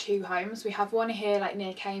have two homes. We have one here like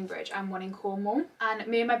near Cambridge and one in Cornwall, and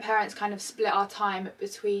me and my parents kind of split our time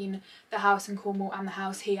between the house in Cornwall and the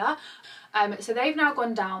house here. So they've now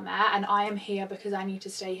gone down there and I am here because I need to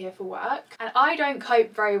stay here for work, and I don't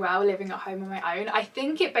cope very well living at home on my own. I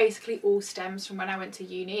think it basically all stems from when I went to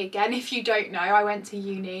uni. Again, if you don't know, I went to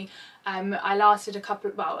uni. I lasted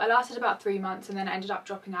about 3 months and then ended up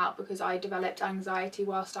dropping out because I developed anxiety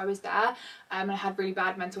whilst I was there. I had really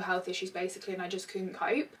bad mental health issues basically, and I just couldn't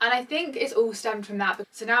cope. And I think it's all stemmed from that.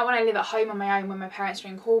 So now when I live at home on my own when my parents are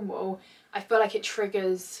in Cornwall, I feel like it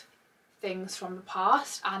triggers things from the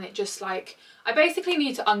past, and it just like, I basically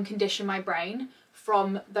need to uncondition my brain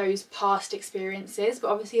from those past experiences,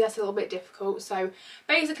 but obviously that's a little bit difficult. So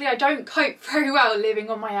basically I don't cope very well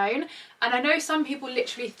living on my own, and I know some people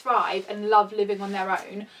literally thrive and love living on their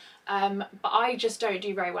own, but I just don't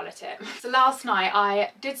do very well at it. So last night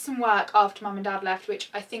I did some work after Mum and Dad left,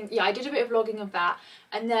 which I think, yeah, I did a bit of vlogging of that,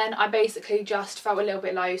 and then I basically just felt a little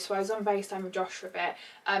bit low, so I was on FaceTime with Josh for a bit.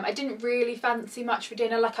 I didn't really fancy much for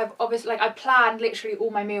dinner. Like I planned literally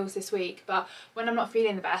all my meals this week, but when I'm not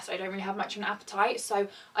feeling the best I don't really have much of an appetite, so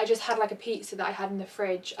I just had like a pizza that I had in the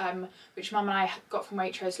fridge, which Mum and I got from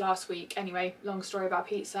Waitrose last week. Anyway, long story about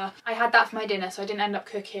pizza. I had that for my dinner, so I didn't end up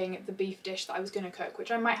cooking the beef dish that I was going to cook,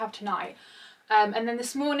 which I might have tonight. And then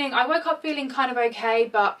this morning I woke up feeling kind of okay,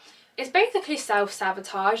 but it's basically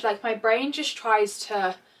self-sabotage. Like my brain just tries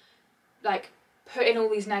to like put in all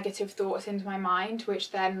these negative thoughts into my mind,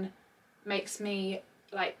 which then makes me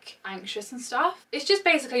like anxious and stuff. It's just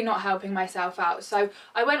basically not helping myself out. So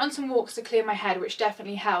I went on some walks to clear my head, which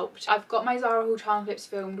definitely helped. I've got my Zara haul try-on clips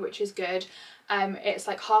filmed, which is good. It's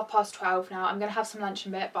like 12:30 now. I'm gonna have some lunch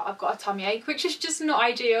in a bit, but I've got a tummy ache, which is just not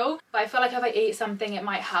ideal. But I feel like if I eat something it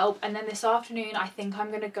might help. And then this afternoon I think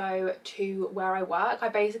I'm gonna go to where I work. I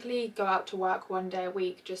basically go out to work one day a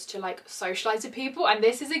week just to like socialise with people, and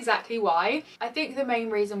this is exactly why. I think the main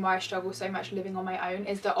reason why I struggle so much living on my own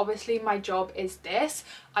is that obviously my job is this.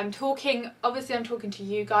 Obviously I'm talking to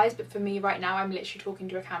you guys, but for me right now I'm literally talking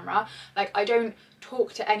to a camera. Like I don't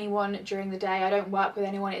talk to anyone during the day, I don't work with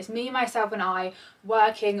anyone. It's me, myself and I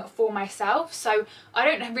working for myself, so I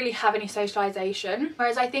don't really have any socialisation.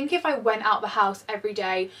 Whereas I think if I went out the house every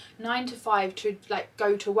day 9 to 5 to like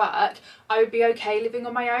go to work, I would be okay living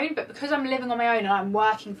on my own. But because I'm living on my own and I'm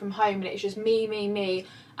working from home and it's just me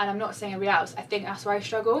and I'm not saying everybody else, I think that's where I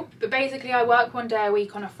struggle. But basically I work 1 day a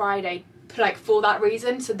week on a Friday, like for that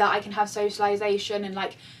reason, so that I can have socialization and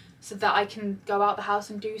like so that I can go out the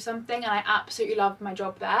house and do something, and I absolutely love my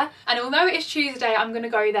job there. And although it is Tuesday, I'm gonna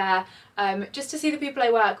go there just to see the people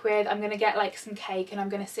I work with. I'm gonna get like some cake and I'm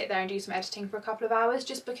gonna sit there and do some editing for a couple of hours,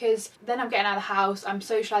 just because then I'm getting out of the house, I'm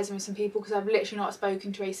socialising with some people, because I've literally not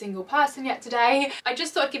spoken to a single person yet today. I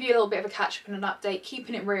just thought I'd give you a little bit of a catch up and an update,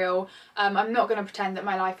 keeping it real. I'm not gonna pretend that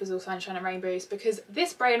my life is all sunshine and rainbows, because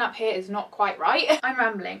this brain up here is not quite right. I'm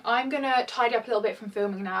rambling. I'm gonna tidy up a little bit from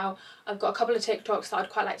filming now. I've got a couple of TikToks that I'd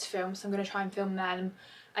quite like to film, so I'm gonna try and film them.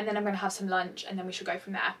 And then I'm going to have some lunch and then we should go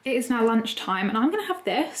from there. It is now lunchtime and I'm going to have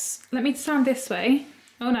this. Let me stand this way.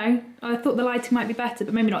 Oh no, I thought the lighting might be better,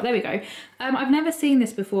 but maybe not. There we go. I've never seen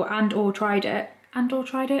this before and or tried it.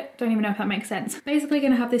 Don't even know if that makes sense. Basically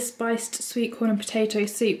gonna have this spiced sweet corn and potato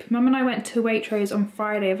soup. Mum and I went to Waitrose on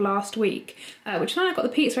Friday of last week, which then I got the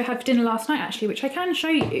pizza I had for dinner last night actually, which I can show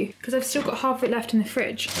you because I've still got half of it left in the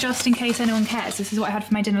fridge. Just in case anyone cares, this is what I had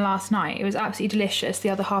for my dinner last night. It was absolutely delicious. The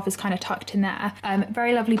other half is kind of tucked in there.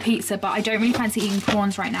 Very lovely pizza, but I don't really fancy eating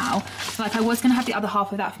prawns right now. Like I was gonna have the other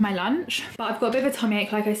half of that for my lunch, but I've got a bit of a tummy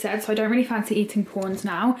ache like I said, so I don't really fancy eating prawns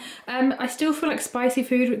now. I still feel like spicy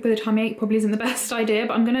food with a tummy ache probably isn't the best idea,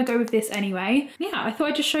 but I'm gonna go with this anyway. Yeah, I thought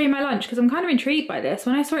I'd just show you my lunch because I'm kind of intrigued by this.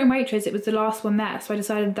 When I saw it in Waitrose, it was the last one there, so I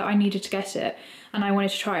decided that I needed to get it and I wanted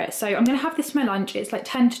to try it. So I'm gonna have this for my lunch. It's like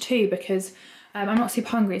 10 to 2 because I'm not super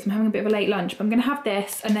hungry, so I'm having a bit of a late lunch, but I'm gonna have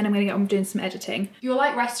this and then I'm gonna get on doing some editing. You're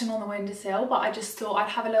like resting on the windowsill, but I just thought I'd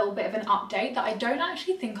have a little bit of an update that I don't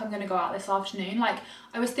actually think I'm gonna go out this afternoon. Like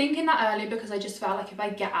I was thinking that earlier because I just felt like if I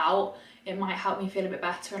get out, it might help me feel a bit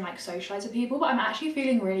better and like socialise with people, but I'm actually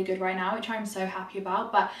feeling really good right now, which I'm so happy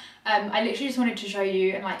about. But I literally just wanted to show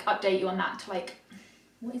you and like update you on that to like,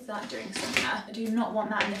 what is that doing somewhere? I do not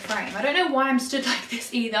want that in the frame. I don't know why I'm stood like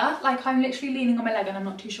this either. Like I'm literally leaning on my leg and I'm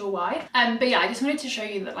not too sure why. But yeah, I just wanted to show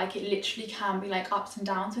you that like it literally can be like ups and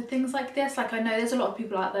downs with things like this. Like I know there's a lot of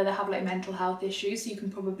people out there that have like mental health issues, so you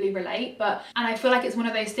can probably relate. And I feel like it's one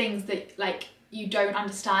of those things that like you don't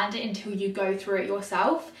understand it until you go through it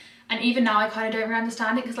yourself. And even now I kind of don't really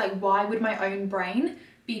understand it because like why would my own brain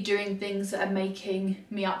be doing things that are making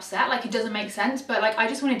me upset? Like it doesn't make sense. But like I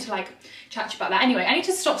just wanted to like chat to you about that. Anyway, I need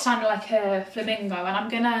to stop sounding like a flamingo and I'm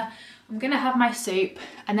gonna have my soup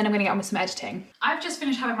and then I'm gonna get on with some editing. I've just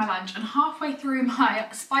finished having my lunch and halfway through my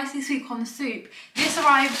spicy sweet corn soup, this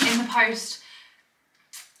arrived in the post.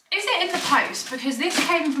 Is it in the post? Because this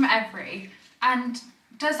came from Every, and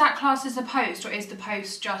does that class as a post, or is the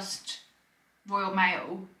post just Royal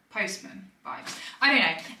Mail postman vibes? I don't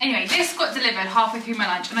know. Anyway, this got delivered halfway through my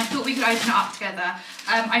lunch and I thought we could open it up together.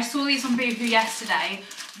 I saw these on Boohoo yesterday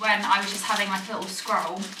when I was just having like a little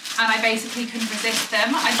scroll and I basically couldn't resist them.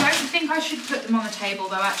 I don't think I should put them on the table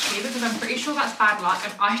though actually, because I'm pretty sure that's bad luck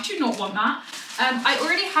and I do not want that. I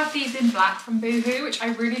already have these in black from Boohoo, which I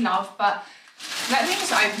really love, but let me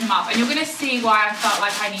just open them up and you're gonna see why I felt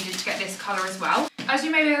like I needed to get this colour as well. As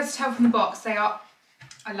you may be able to tell from the box, they are,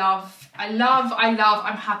 I'm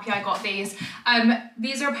happy I got these.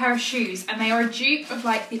 These are a pair of shoes and they are a dupe of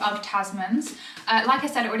like the Ugg Tasmans. Like I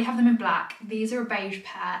said, I already have them in black. These are a beige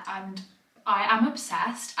pair and I am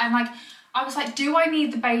obsessed. And like, I was like, do I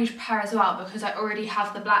need the beige pair as well? Because I already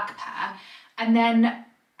have the black pair. And then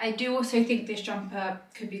I do also think this jumper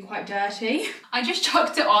could be quite dirty. I just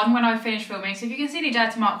chucked it on when I finished filming. So if you can see any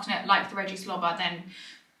dirty marks on it, like the Reggie slobber, then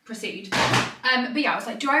proceed. But yeah, I was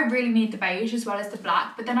like, do I really need the beige as well as the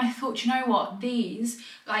black? But then I thought, you know what, these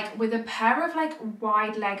like with a pair of like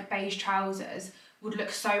wide leg beige trousers would look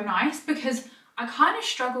so nice, because I kind of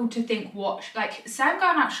struggled to think what, like say I'm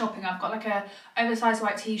going out shopping, I've got like a oversized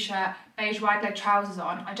white t-shirt, beige wide leg trousers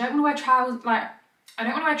on. I don't want to wear trousers, like I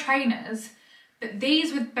don't want to wear trainers, but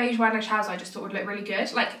these with beige wide leg trousers I just thought would look really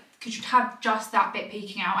good, like because you'd have just that bit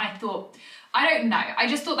peeking out. And I thought, I don't know, I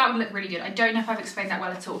just thought that would look really good. I don't know if I've explained that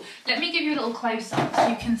well at all. Let me give you a little close-up so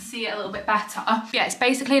you can see it a little bit better. Yeah, it's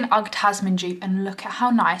basically an Ugg Tasman dupe and look at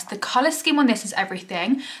how nice. The colour scheme on this is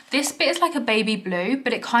everything. This bit is like a baby blue,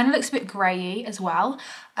 but it kind of looks a bit grey-y as well.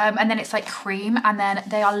 And then it's like cream, and then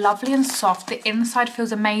they are lovely and soft. The inside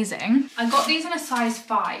feels amazing. I got these in a size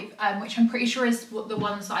 5, which I'm pretty sure is what the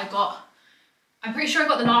ones that I got. I'm pretty sure I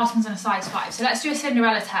got the last ones in a size 5. So let's do a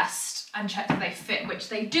Cinderella test and check that they fit, which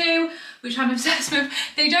they do, which I'm obsessed with.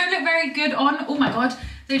 They don't look very good on, oh my God,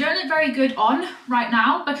 they don't look very good on right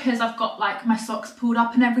now because I've got like my socks pulled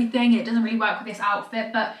up and everything. It doesn't really work with this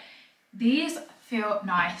outfit, but these feel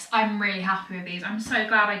nice. I'm really happy with these. I'm so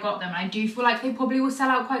glad I got them. And I do feel like they probably will sell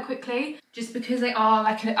out quite quickly just because they are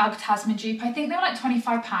like an Ugg Tasman dupe. I think they were like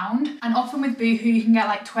 £25, and often with Boohoo you can get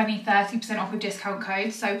like 20-30% off with discount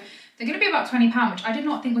codes. So they're going to be about £20, which I did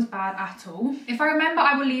not think was bad at all. If I remember,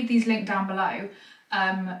 I will leave these linked down below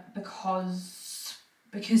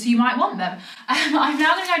because you might want them. I'm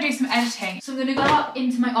now going to go do some editing. So I'm going to go up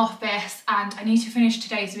into my office and I need to finish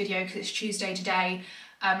today's video because it's Tuesday today.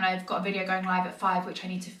 And I've got a video going live at 5 which I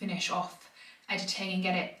need to finish off editing and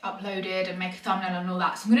get it uploaded and make a thumbnail and all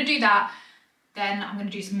that. So I'm going to do that. Then I'm going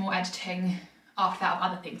to do some more editing after that of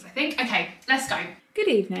other things, I think. Okay, let's go. Good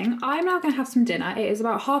evening. I'm now going to have some dinner. It is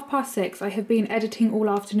about 6:30. I have been editing all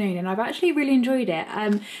afternoon and I've actually really enjoyed it.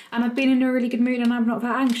 And I've been in a really good mood and I'm not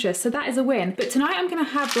that anxious, so that is a win. But tonight I'm going to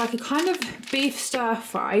have like a kind of beef stir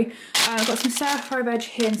fry. I've got some stir fry veg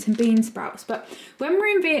here and some bean sprouts. But when we were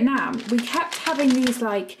in Vietnam, we kept having these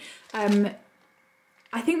like,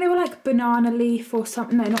 I think they were like banana leaf or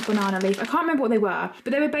something. No, not banana leaf. I can't remember what they were.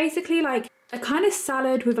 But they were basically like a kind of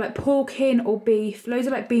salad with like pork in or beef, loads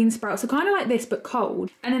of like bean sprouts, so kind of like this but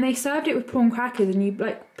cold. And then they served it with prawn crackers and you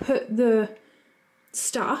like put the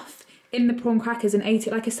stuff in the prawn crackers and ate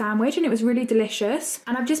it like a sandwich, and it was really delicious.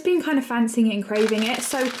 And I've just been kind of fancying it and craving it,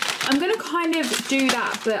 so I'm gonna kind of do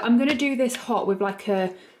that, but I'm gonna do this hot with like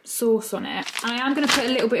a sauce on it. And I am gonna put a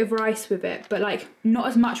little bit of rice with it, but like not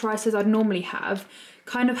as much rice as I'd normally have.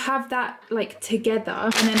 Kind of have that like together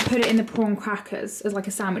and then put it in the prawn crackers as like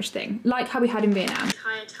a sandwich thing, like how we had in Vietnam.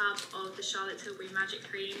 Entire tub of the Charlotte Tilbury Magic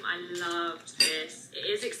Cream. I loved this. It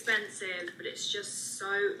is expensive, but it's just so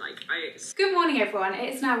like Good morning everyone,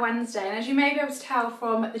 it's now Wednesday, and as you may be able to tell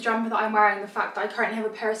from the jumper that I'm wearing, the fact that I currently have a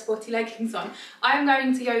pair of sporty leggings on, I am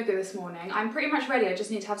going to yoga this morning. I'm pretty much ready, I just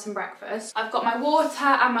need to have some breakfast. I've got my water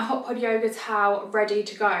and my hot pod yoga towel ready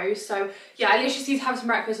to go, so yeah, I literally just need to have some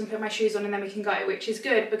breakfast and put my shoes on and then we can go, which is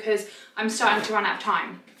good because I'm starting to run out of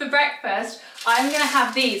time. For breakfast, I'm going to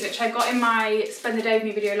have these, which I got in my Spend the Day With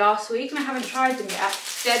Me video last week and I haven't tried them yet.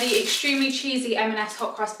 They're the extremely cheesy M&S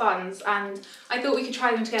hot cross buns and I thought we could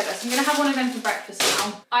try them together. So I'm going to have one of them for breakfast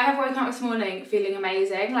now. I have woken up this morning feeling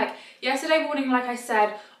amazing. Like yesterday morning, like I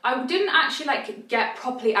said, I didn't actually like get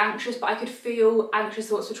properly anxious, but I could feel anxious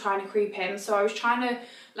thoughts were trying to creep in. So I was trying to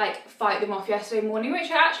like fight them off yesterday morning, which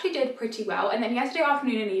I actually did pretty well. And then yesterday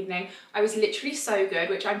afternoon and evening, I was literally so good,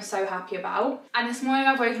 which I'm so happy about. And this morning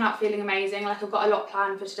I've woken up feeling amazing. Like I've got a lot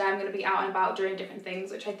planned for today. I'm going to be out and about doing different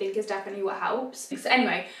things, which I think is definitely what helps. So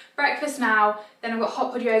anyway, breakfast now, then I've got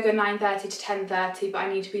hot pod yoga 9:30 to 10:30, but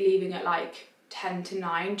I need to be leaving at like 10 to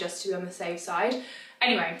 9 just to be on the safe side.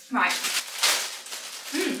 Anyway, right.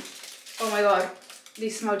 Oh my god,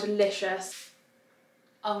 these smell delicious.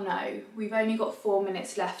 Oh no, we've only got 4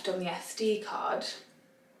 minutes left on the SD card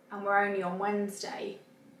and we're only on Wednesday.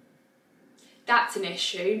 That's an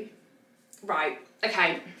issue. Right,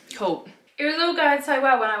 okay, cool. It was all going so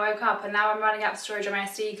well when I woke up and now I'm running out of storage on my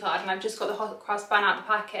SD card and I've just got the hot cross bun out the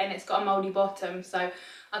packet and it's got a mouldy bottom, so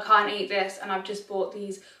I can't eat this, and I've just bought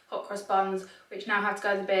these hot cross buns which now have to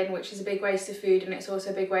go in the bin, which is a big waste of food and it's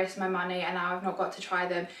also a big waste of my money, and now I've not got to try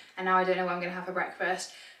them and now I don't know what I'm going to have for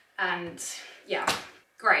breakfast. And yeah,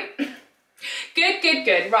 great.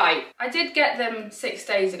 Good. Right, I did get them 6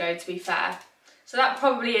 days ago to be fair, so that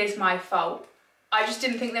probably is my fault. I just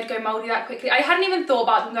didn't think they'd go mouldy that quickly. I hadn't even thought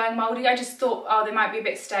about them going mouldy, I just thought, oh, they might be a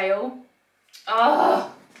bit stale.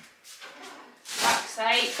 Oh, fuck's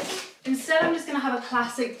sake. Instead I'm just going to have a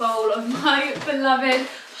classic bowl of my beloved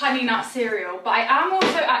honey nut cereal, but I am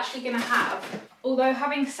also actually going to have, although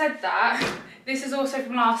having said that, this is also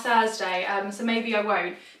from last Thursday, so maybe I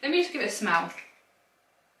won't. Let me just give it a smell.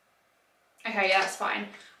 Okay, yeah, that's fine.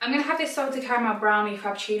 I'm going to have this salted caramel brownie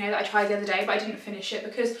frappuccino that I tried the other day, but I didn't finish it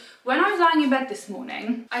because when I was lying in bed this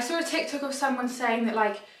morning, I saw a TikTok of someone saying that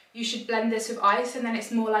like you should blend this with ice and then it's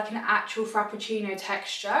more like an actual frappuccino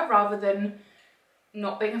texture rather than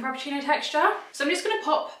not being a frappuccino texture. So I'm just going to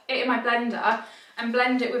pop it in my blender and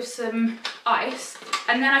blend it with some ice,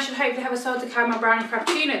 and then I should hopefully have a salted caramel brownie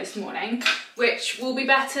frappuccino this morning, which will be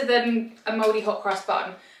better than a mouldy hot cross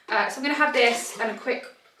bun. So I'm going to have this and a quick,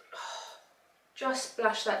 just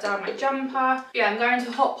splash that down my jumper. Yeah, I'm going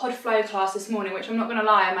to hot pod flow class this morning, which I'm not going to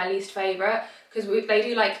lie are my least favourite, because they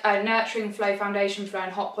do like a nurturing flow, foundation flow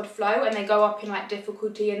and hot pod flow, and they go up in like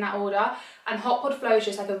difficulty in that order. And hot pod flow is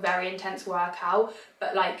just like a very intense workout,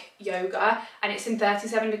 but like yoga, and it's in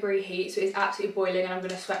 37-degree heat, so it's absolutely boiling and I'm going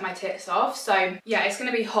to sweat my tits off. So yeah, it's going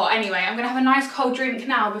to be hot. Anyway, I'm going to have a nice cold drink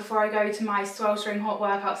now before I go to my sweltering hot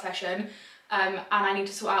workout session, and I need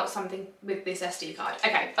to sort out something with this SD card.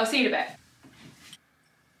 Okay, I'll see you in a bit.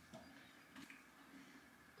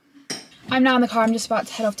 I'm now in the car. I'm just about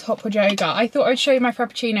to head off to hotpod yoga. I thought I would show you my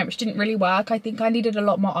frappuccino, which didn't really work. I think I needed a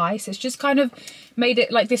lot more ice. It's just kind of made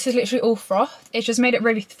it like, this is literally all froth. It's just made it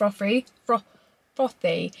really frothy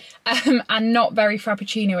and not very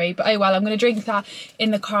frappuccino-y, but oh well, I'm going to drink that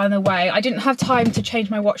in the car on the way. I didn't have time to change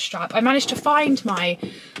my watch strap. I managed to find my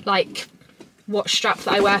like watch strap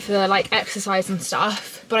that I wear for like exercise and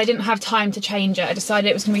stuff, but I didn't have time to change it. I decided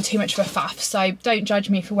it was going to be too much of a faff, so don't judge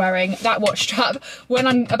me for wearing that watch strap when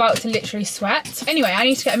I'm about to literally sweat. Anyway, I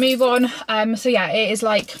need to get a move on. So yeah, it is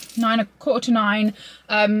like 8:45 to 9.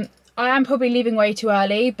 I am probably leaving way too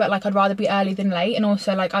early, but like I'd rather be early than late, and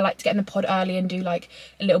also like I like to get in the pod early and do like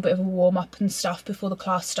a little bit of a warm up and stuff before the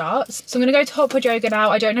class starts. So I'm gonna go to hotpod yoga now.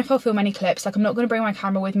 I don't know if I'll film any clips. Like I'm not gonna bring my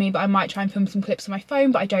camera with me, but I might try and film some clips on my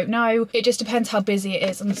phone, but I don't know. It just depends how busy it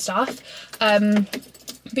is and stuff. But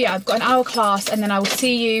yeah, I've got an hour class, and then I will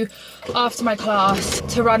see you after my class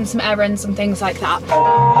to run some errands and things like that.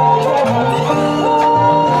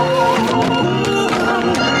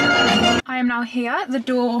 I am now here. The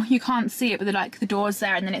door, you can't see it, but the door's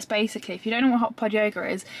there, and then it's basically, if you don't know what hotpod yoga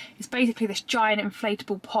is, it's basically this giant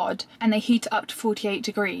inflatable pod, and they heat it up to 48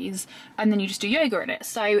 degrees, and then you just do yoga in it.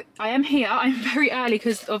 So I am here. I'm very early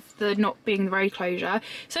because of the not being the road closure.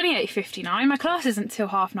 It's only 8:59. My class isn't till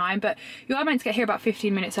 9:30, but you are meant to get here about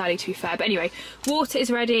 15 minutes early, to be fair. But anyway, water is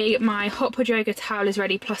ready. My hotpod yoga towel is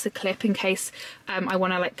ready, plus a clip in case I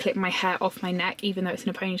want to like clip my hair off my neck, even though it's in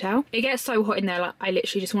a ponytail. It gets so hot in there, like I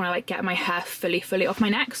literally just want to like get my hair fully off my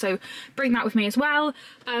neck, so bring that with me as well.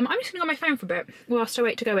 I'm just gonna go on my phone for a bit whilst I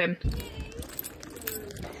wait to go in.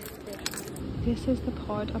 This is the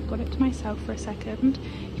pod. I've got it to myself for a second.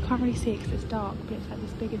 You can't really see it because it's dark, but it's like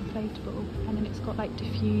this big inflatable, and then it's got like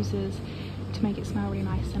diffusers to make it smell really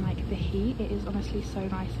nice, and like the heat, it is honestly so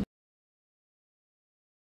nice.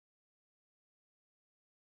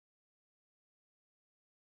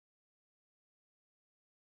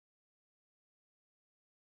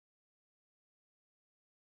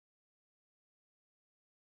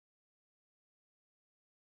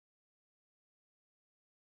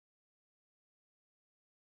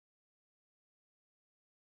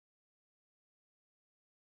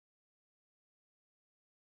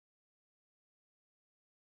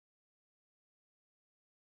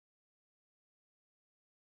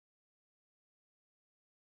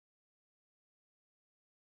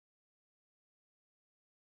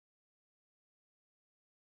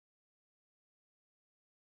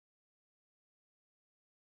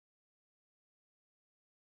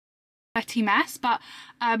 Dirty mess, but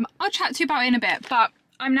I'll chat to you about it in a bit. But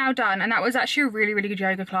I'm now done, and that was actually a really good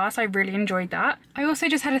yoga class. I really enjoyed that. I also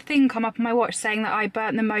just had a thing come up on my watch saying that I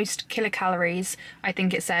burnt the most kilocalories, I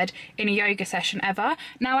think it said, in a yoga session ever.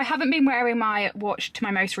 Now I haven't been wearing my watch to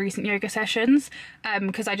my most recent yoga sessions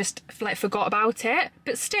because I just like forgot about it,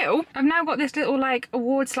 but still I've now got this little like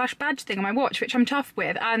award/badge thing on my watch, which I'm tough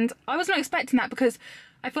with, and I was not expecting that because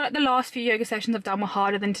I feel like the last few yoga sessions I've done were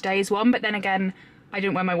harder than today's one, but then again I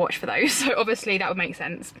didn't wear my watch for those, so obviously that would make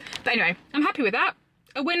sense. But anyway, I'm happy with that.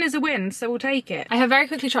 A win is a win, so we'll take it. I have very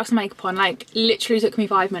quickly chucked some makeup on, like literally took me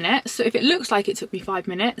 5 minutes. So if it looks like it took me 5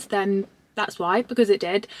 minutes, then that's why, because it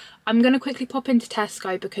did. I'm gonna quickly pop into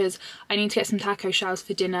Tesco because I need to get some taco shells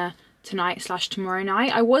for dinner tonight/tomorrow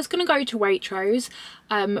night. I was gonna go to Waitrose,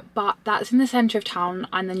 but that's in the centre of town,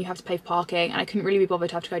 and then you have to pay for parking, and I couldn't really be bothered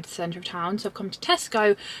to have to go to the centre of town, so I've come to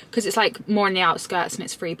Tesco because it's like more in the outskirts and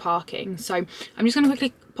it's free parking. So I'm just gonna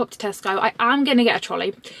quickly pop to Tesco. I am gonna get a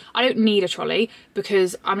trolley. I don't need a trolley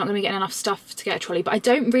because I'm not gonna be getting enough stuff to get a trolley, but I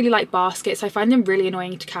don't really like baskets. I find them really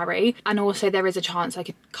annoying to carry, and also there is a chance I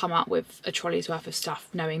could come up with a trolley's worth of stuff,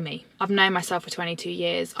 knowing me. I've known myself for 22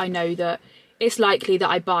 years. I know that it's likely that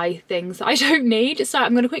I buy things that I don't need. So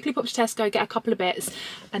I'm going to quickly pop to Tesco, get a couple of bits,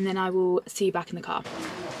 and then I will see you back in the car.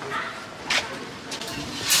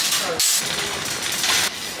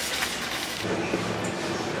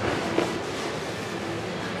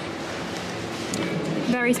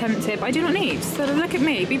 Very tempted, but I do not need. So look at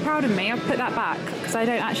me, be proud of me. I'll put that back because I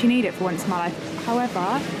don't actually need it for once in my life.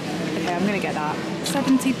 However, okay, I'm going to get that.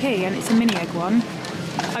 70p, and it's a mini egg one.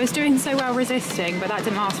 I was doing so well resisting, but that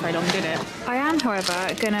didn't last very long, did it? I am,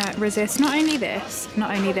 however, gonna resist not only this,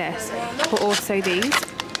 but also these.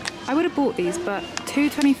 I would have bought these, but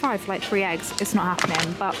 £2.25 for like 3 eggs, it's not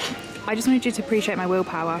happening. But I just wanted you to appreciate my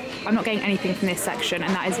willpower. I'm not getting anything from this section,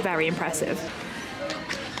 and that is very impressive.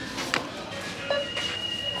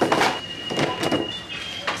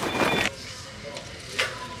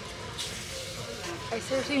 I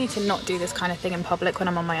seriously need to not do this kind of thing in public when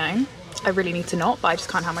I'm on my own. I really need to not, but I just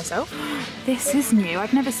can't help myself. This is new.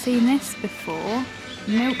 I've never seen this before.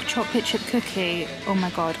 Milk chocolate chip cookie. Oh my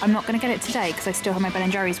god. I'm not going to get it today because I still have my Ben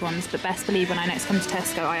 & Jerry's ones, but best believe when I next come to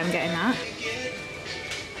Tesco I am getting that.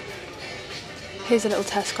 Here's a little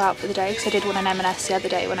Tesco out for the day because I did want an M&S the other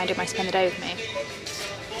day when I did my spend the day with me.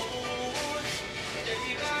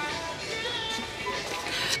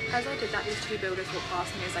 As I did that, these two builders walked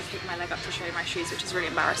past me as I kicked my leg up to show you my shoes, which is really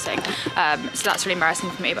embarrassing. So that's really embarrassing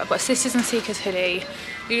for me. But I've got Sisters and Seekers hoodie,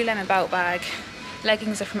 Lululemon belt bag,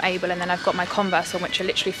 leggings are from Able, and then I've got my Converse on, which are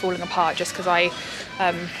literally falling apart just because I,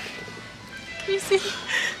 can you see?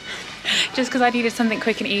 Just because I needed something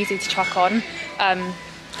quick and easy to chuck on.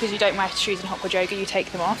 Because you don't wear shoes in hotpod yoga, you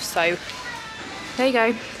take them off. So there you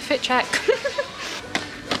go, fit check.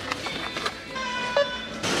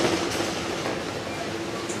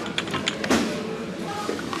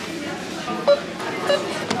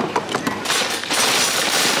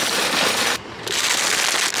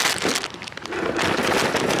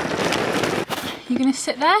 You gonna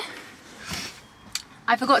sit there?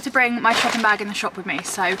 I forgot to bring my shopping bag in the shop with me,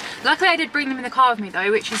 so luckily I did bring them in the car with me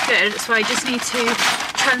though, which is good. So I just need to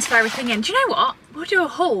transfer everything in. Do you know what? We'll do a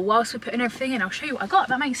haul whilst we're putting everything in. I'll show you what I got.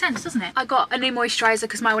 That makes sense, doesn't it? I got a new moisturiser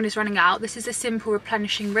because my one is running out. This is a simple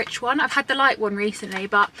replenishing rich one. I've had the light one recently,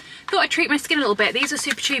 but thought I'd treat my skin a little bit. These are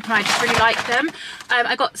super cheap and I just really like them.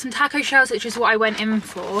 I got some taco shells, which is what I went in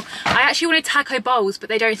for. I actually wanted taco bowls, but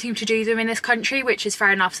they don't seem to do them in this country, which is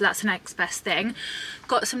fair enough, so that's the next best thing.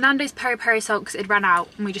 Got some Nando's peri peri salt because it ran out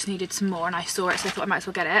and we just needed some more, and I saw it, so I thought I might as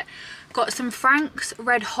well get it. Got some Frank's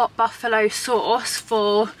red hot buffalo sauce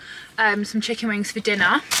for some chicken wings for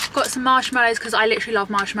dinner. Got some marshmallows because I literally love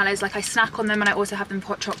marshmallows. Like, I snack on them, and I also have them with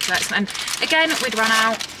hot chocolates. And again, we'd run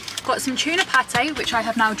out. Got some tuna pate, which I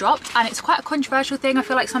have now dropped, and it's quite a controversial thing. I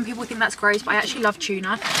feel like some people think that's gross, but I actually love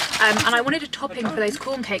tuna. And I wanted a topping for those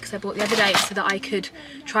corn cakes I bought the other day so that I could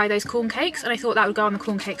try those corn cakes, and I thought that would go on the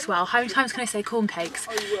corn cakes well. How many times can I say corn cakes?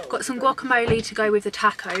 Got some guacamole to go with the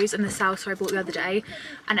tacos and the salsa I bought the other day,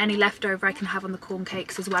 and any leftover I can have on the corn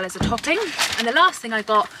cakes as well as a topping. And the last thing I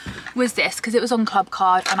got was this because it was on club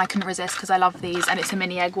card and I couldn't resist because I love these, and it's a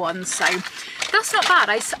mini egg one, so that's not bad.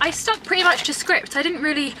 I stuck pretty much to script. I didn't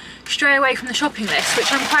really stray away from the shopping list,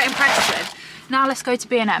 which I'm quite impressed with. Now let's go to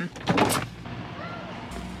B&M.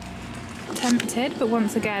 Tempted, but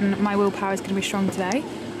once again my willpower is going to be strong today.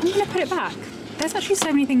 I'm going to put it back. There's actually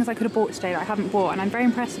so many things I could have bought today that I haven't bought, and I'm very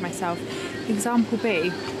impressed with myself. Example B,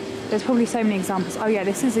 there's probably so many examples. Oh yeah,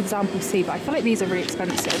 this is example C, but I feel like these are really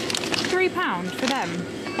expensive. £3 for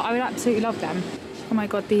them, but I would absolutely love them. Oh my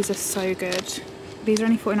god, these are so good. These are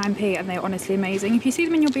only 49p and they're honestly amazing. If you see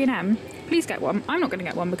them in your B&M, please get one. I'm not going to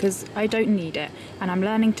get one because I don't need it, and I'm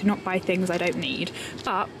learning to not buy things I don't need,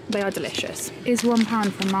 but they are delicious. Is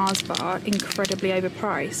 £1 for Mars bar incredibly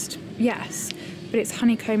overpriced? Yes, but it's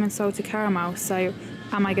honeycomb and salted caramel, so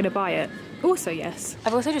am I going to buy it? Also yes.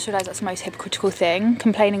 I've also just realised that's the most hypocritical thing,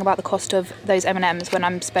 complaining about the cost of those M&Ms when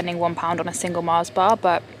I'm spending £1 on a single Mars bar,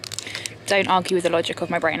 but don't argue with the logic of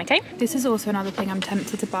my brain, okay? This is also another thing I'm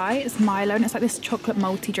tempted to buy. It's Milo, and it's like this chocolate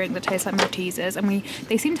multi drink that tastes like Maltesers, and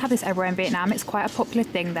they seem to have this everywhere in Vietnam. It's quite a popular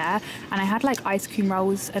thing there, and I had like ice cream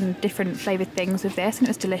rolls and different flavoured things with this, and it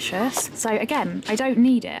was delicious. So again, I don't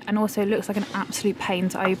need it, and also it looks like an absolute pain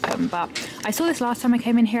to open, but I saw this last time I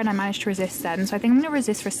came in here and I managed to resist then, so I think I'm going to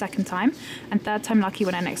resist for a second time, and third time lucky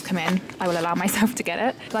when I next come in, I will allow myself to get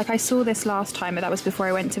it. Like, I saw this last time, but that was before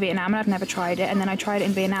I went to Vietnam, and I've never tried it, and then I tried it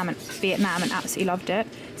in Vietnam and absolutely loved it.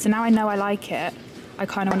 So now I know I like it, I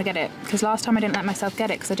kind of want to get it, because last time I didn't let myself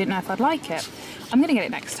get it because I didn't know if I'd like it. I'm going to get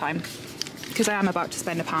it next time because I am about to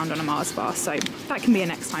spend £1 on a Mars bar, so that can be a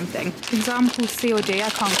next time thing. Example C or D,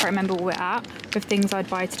 I can't quite remember what we're at, with things I'd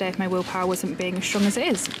buy today if my willpower wasn't being as strong as it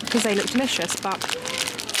is, because they look delicious, but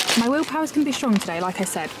my willpower is going to be strong today. Like I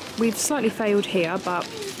said, we've slightly failed here, but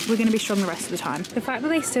we're going to be strong the rest of the time. The fact that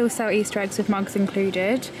they still sell Easter eggs with mugs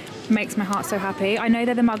included makes my heart so happy. I know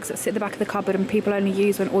they're the mugs that sit at the back of the cupboard and people only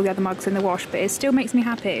use when all the other mugs are in the wash, but it still makes me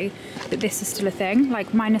happy that this is still a thing.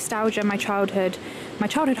 Like, my nostalgia, my childhood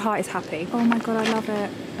heart is happy. Oh my god, I love it.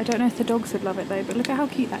 I don't know if the dogs would love it though, but look at how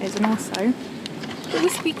cute that is, and also little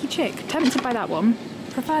squeaky chick. Tempted by that one,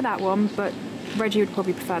 prefer that one, but Reggie would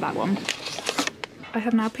probably prefer that one. I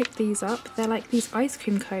have now picked these up. They're like these ice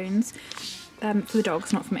cream cones for the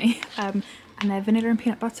dogs, not for me, and they're vanilla and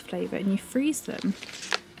peanut butter flavour, and you freeze them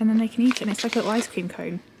and then they can eat it, and it's like a little ice cream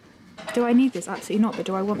cone. Do I need this? Absolutely not, but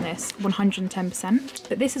do I want this? 110%.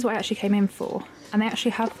 But this is what I actually came in for, and they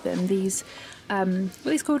actually have them, these what are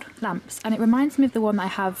these called? Lamps, and it reminds me of the one that I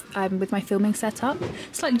have with my filming setup.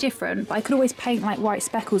 Slightly different, but I could always paint like white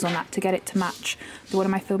speckles on that to get it to match the one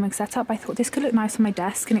of my filming setup. I thought this could look nice on my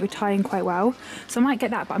desk and it would tie in quite well, so I might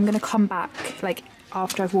get that, but I'm going to come back like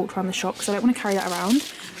after I've walked around the shop because I don't want to carry that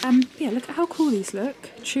around. Yeah, look at how cool these look.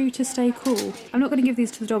 Chew to stay cool. I'm not going to give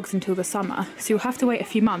these to the dogs until the summer, so you'll have to wait a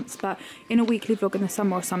few months, but in a weekly vlog in the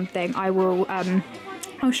summer or something, I will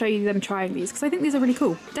I'll show you them trying these because I think these are really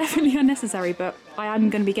cool. Definitely unnecessary, but I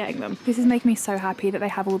am going to be getting them. This is making me so happy that they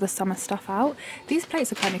have all the summer stuff out. These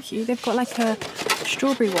plates are kind of cute. They've got like a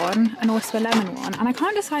strawberry one and also a lemon one, and I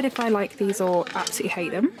can't decide if I like these or absolutely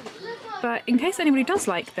hate them. But in case anybody does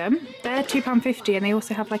like them, they're £2.50, and they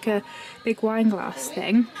also have like a big wine glass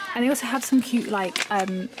thing. And they also have some cute like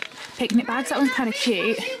picnic bags. That one's kind of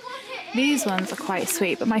cute. These ones are quite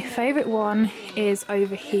sweet, but my favourite one is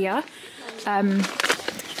over here.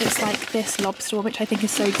 It's like this lobster one, which I think is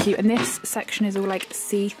so cute, and this section is all like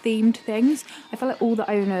sea themed things. I feel like all the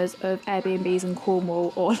owners of Airbnbs in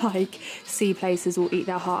Cornwall or like sea places will eat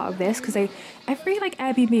their heart out of this, because every like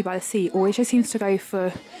Airbnb by the sea always just seems to go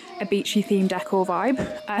for a beachy themed decor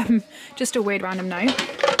vibe. Just a weird random note.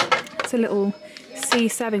 It's a little sea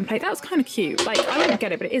serving plate. That was kind of cute. Like, I wouldn't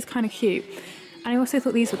get it, but it is kind of cute. And I also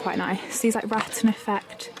thought these were quite nice. These like rattan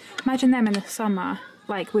effect. Imagine them in the summer,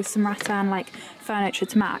 like with some rattan like furniture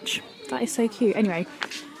to match. That is so cute. Anyway,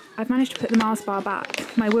 I've managed to put the Mars bar back.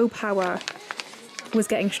 My willpower was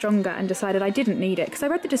getting stronger and decided I didn't need it, because I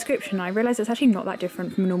read the description and I realised it's actually not that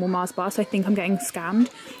different from a normal Mars bar, so I think I'm getting scammed.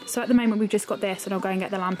 So at the moment we've just got this, and I'll go and get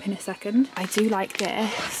the lamp in a second. I do like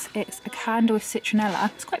this. It's a candle with citronella.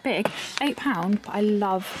 It's quite big, £8, but I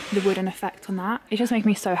love the wooden effect on that. It just makes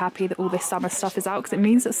me so happy that all this summer stuff is out, because it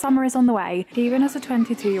means that summer is on the way. Even as a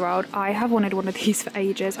 22-year-old, I have wanted one of these for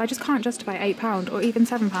ages. I just can't justify £8 or even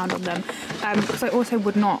 £7 on them, because I also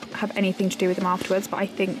would not have anything to do with them afterwards, but I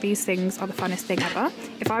think these things are the funnest thing ever.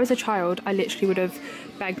 If I was a child, I literally would have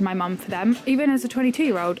begged my mum for them. Even as a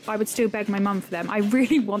 22-year-old, I would still beg my mum for them. I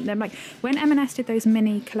really want them. Like, when M&S did those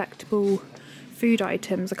mini collectible food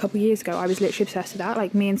items a couple of years ago, I was literally obsessed with that.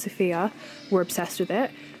 Like, me and Sophia were obsessed with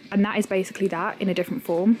it. And that is basically that in a different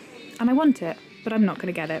form. And I want it, but I'm not going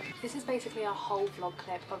to get it. This is basically a whole vlog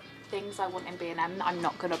clip of things I want in B&M that I'm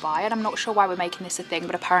not going to buy. And I'm not sure why we're making this a thing,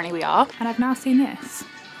 but apparently we are. And I've now seen this,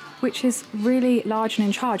 which is really large and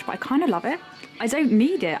in charge, but I kind of love it. I don't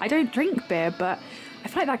need it. I don't drink beer, but I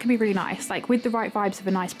feel like that could be really nice. Like, with the right vibes of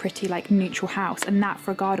a nice, pretty, like, neutral house, and that for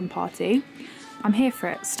a garden party, I'm here for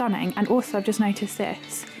it. Stunning. And also, I've just noticed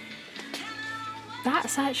this.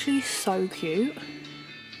 That's actually so cute.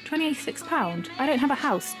 £26. I don't have a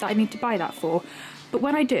house that I need to buy that for, but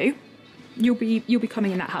when I do, you'll be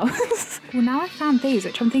coming in that house. Well, now I've found these,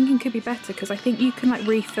 which I'm thinking could be better, because I think you can like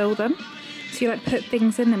refill them. So you like put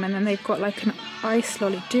things in them, and then they've got like an ice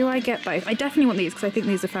lolly. Do I get both? I definitely want these because I think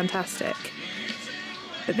these are fantastic.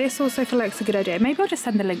 But this also feels like it's a good idea. Maybe I'll just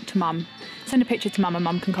send the link to mum. Send a picture to mum, and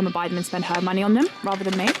mum can come and buy them and spend her money on them rather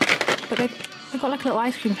than me. But they've got like a little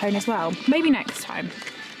ice cream cone as well. Maybe next time.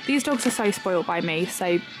 These dogs are so spoiled by me,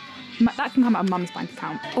 so that can come out of mum's bank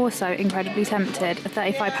account. Also incredibly tempted, a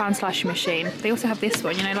 £35 slushy machine. They also have this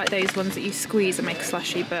one, you know, like those ones that you squeeze and make a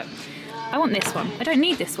slushy, but I want this one. I don't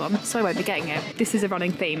need this one, so I won't be getting it. This is a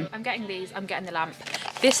running theme. I'm getting these, I'm getting the lamp.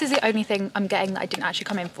 This is the only thing I'm getting that I didn't actually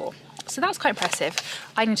come in for. So that's quite impressive.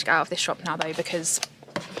 I need to get out of this shop now though, because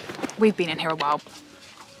we've been in here a while.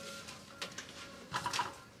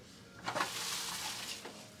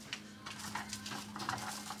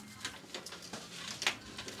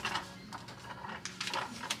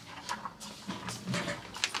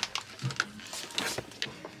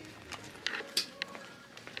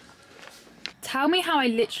 Tell me how I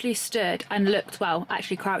literally stood and looked, well,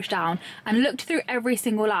 actually crouched down and looked through every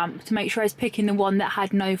single lamp to make sure I was picking the one that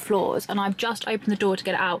had no flaws. And I've just opened the door to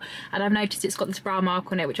get it out, and I've noticed it's got this brown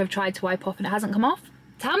mark on it, which I've tried to wipe off and it hasn't come off.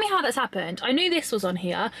 Tell me how that's happened. I knew this was on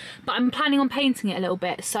here, but I'm planning on painting it a little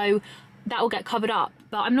bit, so that will get covered up.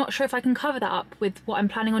 But I'm not sure if I can cover that up with what I'm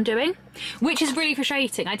planning on doing, which is really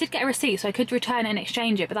frustrating. I did get a receipt, so I could return it and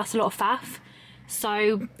exchange it, but that's a lot of faff.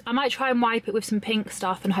 So I might try and wipe it with some pink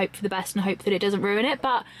stuff and hope for the best and hope that it doesn't ruin it.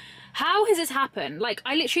 But how has this happened? Like,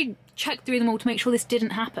 I literally checked through them all to make sure this didn't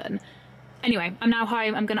happen. Anyway, I'm now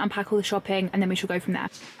home. I'm going to unpack all the shopping and then we shall go from there.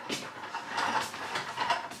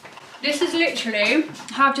 This is literally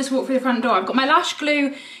how I've just walked through the front door. I've got my lash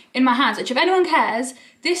glue in my hands, which if anyone cares,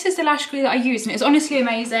 this is the lash glue that I use and it's honestly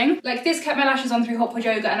amazing. Like, this kept my lashes on through hotpod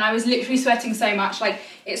yoga and I was literally sweating so much. Like,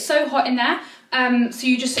 it's so hot in there. So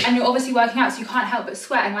you're obviously working out, so you can't help but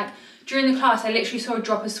sweat. And like, during the class, I literally saw a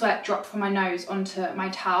drop of sweat drop from my nose onto my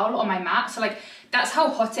towel on my mat. So like, that's how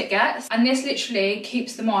hot it gets. And this literally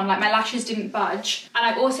keeps them on. Like, my lashes didn't budge. And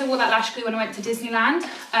I also wore that lash glue when I went to Disneyland.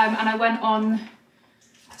 And I went on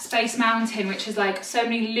Space Mountain, which is like so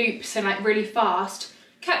many loops and like really fast.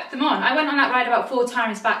 kept them on. I went on that ride about 4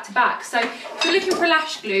 times back to back. So if you're looking for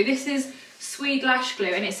lash glue, this is Swede lash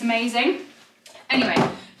glue and it's amazing. Anyway,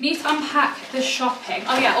 need to unpack the shopping.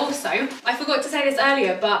 Oh yeah, also, I forgot to say this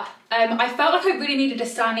earlier, but I felt like I really needed a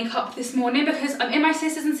Stanley Cup this morning because I'm in my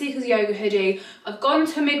Sisters and Seekers yoga hoodie. I've gone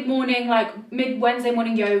to mid-morning, like mid-Wednesday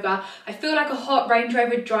morning yoga. I feel like a hot Range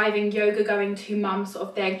Rover driving, yoga going to mum sort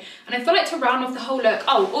of thing. And I feel like to round off the whole look,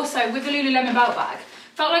 oh, also with the Lululemon belt bag,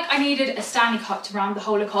 felt like I needed a Stanley Cup to round the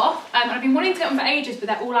whole look off. And I've been wanting to get them for ages, but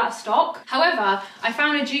they're all out of stock. However, I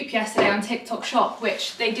found a dupe yesterday on TikTok Shop,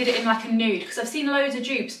 which they did it in like a nude, because I've seen loads of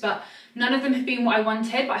dupes, but none of them have been what I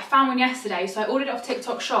wanted. But I found one yesterday, so I ordered it off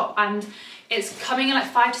TikTok Shop, and it's coming in like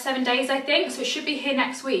 5 to 7 days, I think. So it should be here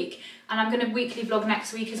next week. And I'm gonna weekly vlog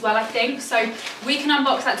next week as well, I think. So we can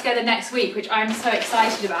unbox that together next week, which I'm so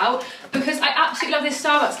excited about, because I absolutely love this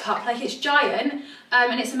Starbucks cup. Like, it's giant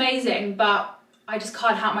and it's amazing, but I just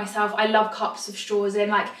can't help myself. I love cups of straws in.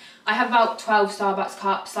 Like, I have about 12 Starbucks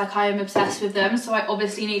cups. Like, I am obsessed with them. So I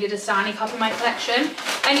obviously needed a Stanley Cup in my collection.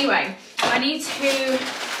 Anyway, I need to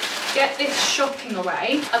get this shopping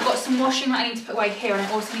away. I've got some washing that I need to put away here, and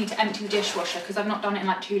I also need to empty the dishwasher because I've not done it in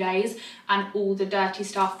like 2 days, and all the dirty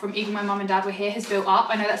stuff from even when mum and dad were here has built up.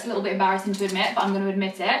 I know that's a little bit embarrassing to admit, but I'm going to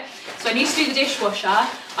admit it. So I need to do the dishwasher.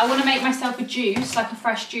 I want to make myself a juice, like a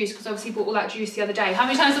fresh juice, because obviously bought all that juice the other day. How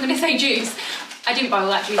many times am I going to say juice? I didn't buy all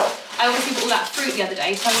that juice. I obviously bought all that fruit the other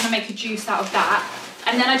day, so I want to make a juice out of that.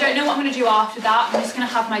 And then I don't know what I'm going to do after that. I'm just going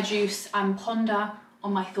to have my juice and ponder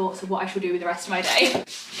on my thoughts of what I shall do with the rest of my day.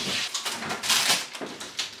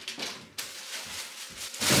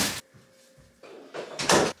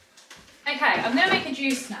 Okay, I'm going to make a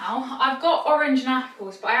juice now. I've got orange and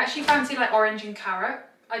apples, but I actually fancy like orange and carrot.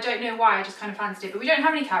 I don't know why, I just kind of fancied it, but we don't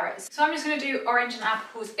have any carrots. So I'm just going to do orange and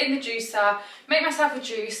apples in the juicer, make myself a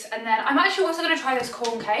juice, and then I'm actually also going to try those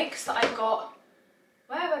corn cakes that I got.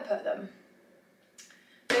 Where have I put them?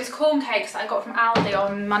 Those corn cakes that I got from Aldi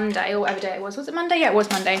on Monday, or whatever day it was. Was it Monday? Yeah, it was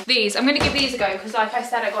Monday. These, I'm going to give these a go, because like I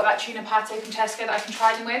said, I got that tuna pate from Tesco that I can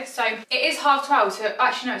try them with. So it is 12:30, so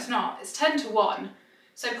actually no, it's not. It's 10 to 1.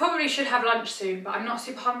 So I probably should have lunch soon, but I'm not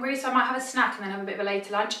super hungry, so I might have a snack and then have a bit of a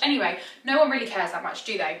later lunch. Anyway, no one really cares that much,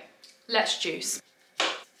 do they? Let's juice.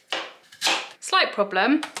 Slight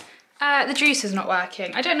problem. The juice is not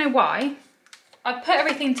working. I don't know why. I've put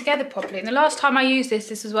everything together properly, and the last time I used this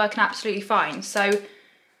was working absolutely fine. So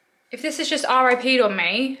if this is just RIP'd on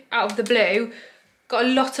me, out of the blue, got a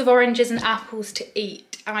lot of oranges and apples to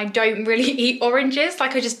eat, and I don't really eat oranges.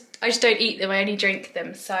 Like, I just don't eat them, I only drink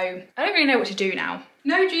them. So I don't really know what to do now.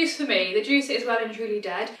 No juice for me. The juice is well and truly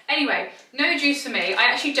dead. Anyway, no juice for me. I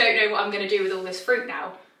actually don't know what I'm going to do with all this fruit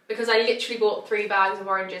now, because I literally bought 3 bags of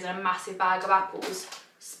oranges and a massive bag of apples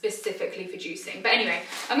specifically for juicing. But anyway,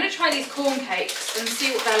 I'm going to try these corn cakes and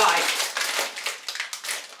see what they're like.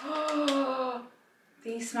 Oh,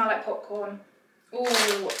 these smell like popcorn.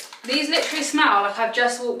 Oh, these literally smell like I've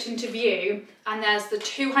just walked into View, and there's the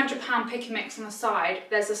 £200 pick and mix on the side.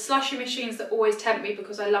 There's the slushy machines that always tempt me,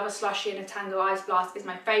 because I love a slushy, and a Tango Ice Blast is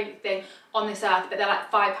my favourite thing on this earth, but they're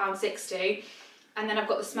like £5.60. And then I've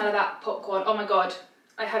got the smell of that popcorn. Oh my God,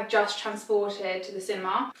 I have just transported to the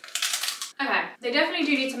cinema. Okay, they definitely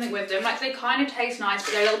do need something with them. Like, they kind of taste nice,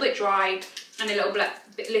 but they're a little bit dry and a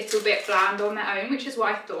little bit bland on their own, which is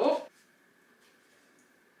what I thought.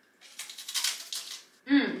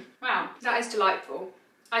 Wow, that is delightful.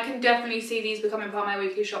 I can definitely see these becoming part of my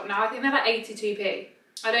weekly shop now. I think they're like 82p.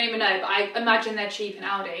 I don't even know, but I imagine they're cheap in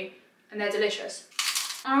Aldi, and they're delicious.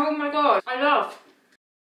 Oh my God, I love.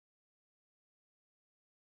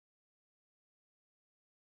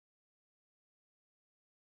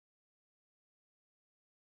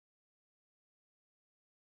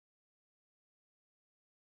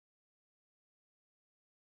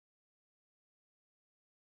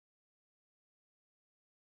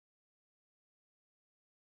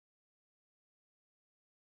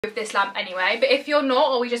 With this lamp anyway, but if you're not,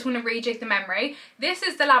 or we just want to rejig the memory, this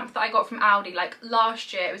is the lamp that I got from Aldi like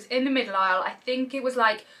last year. It was in the middle aisle. I think it was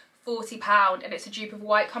like £40, and it's a dupe of a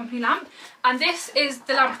White Company lamp. And this is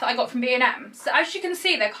the lamp that I got from B&M. So as you can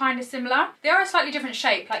see, they're kind of similar. They are a slightly different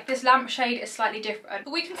shape. Like, this lamp shade is slightly different,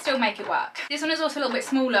 but we can still make it work. This one is also a little bit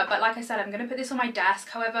smaller, but like I said, I'm going to put this on my desk.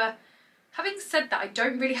 However, having said that, I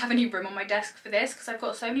don't really have any room on my desk for this, because I've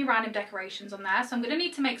got so many random decorations on there, so I'm going to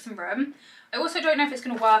need to make some room. I also don't know if it's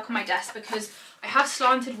going to work on my desk, because I have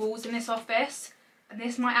slanted walls in this office, and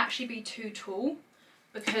this might actually be too tall,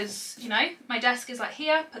 because, you know, my desk is like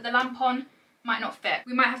here, put the lamp on, might not fit.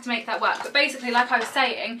 We might have to make that work. But basically, like I was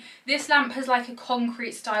saying, this lamp has like a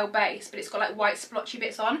concrete style base, but it's got like white splotchy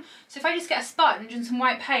bits on. So if I just get a sponge and some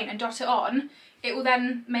white paint and dot it on, it will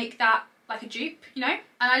then make that like a dupe, you know?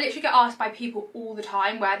 And I literally get asked by people all the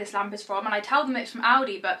time where this lamp is from, and I tell them it's from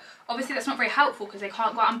Aldi, but obviously that's not very helpful because they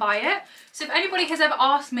can't go out and buy it. So if anybody has ever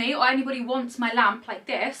asked me, or anybody wants my lamp like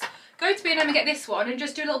this, go to B&M and get this one and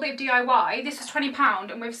just do a little bit of DIY. This is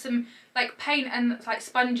 £20, and with some like paint and like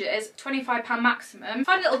sponges, £25 maximum.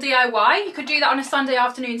 Fun little DIY. You could do that on a Sunday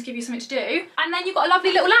afternoon to give you something to do. And then you've got a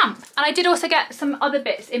lovely little lamp. And I did also get some other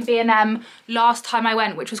bits in B&M last time I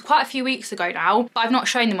went, which was quite a few weeks ago now, but I've not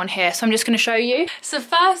shown them on here, so I'm just gonna show you. So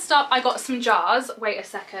first up, I got some jars. Wait a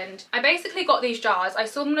second. I basically got these jars. I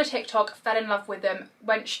saw them on a TikTok, fell in love with them,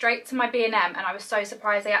 went straight to my B&M, and I was so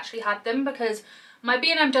surprised they actually had them, because my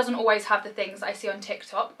B&M doesn't always have the things I see on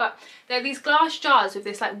TikTok, but they're these glass jars with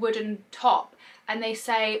this like wooden top, and they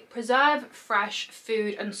say preserve fresh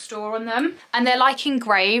food and store on them, and they're like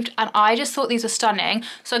engraved, and I just thought these were stunning.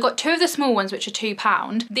 So I got 2 of the small ones, which are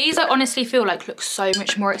 £2. These I honestly feel like look so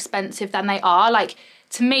much more expensive than they are. Like,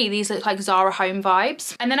 to me, these look like Zara Home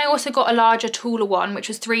vibes. And then I also got a larger, taller one, which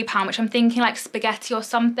was £3, which I'm thinking like spaghetti or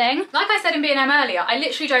something. Like I said in B&M earlier, I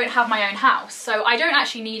literally don't have my own house, so I don't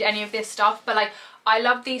actually need any of this stuff, but like, I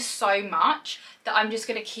love these so much that I'm just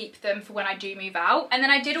gonna keep them for when I do move out. And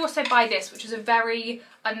then I did also buy this, which was a very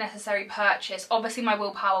unnecessary purchase. Obviously my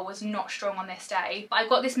willpower was not strong on this day, but I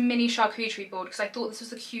got this mini charcuterie board because I thought this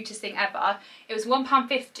was the cutest thing ever. It was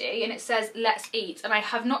 £1.50 and it says let's eat, and I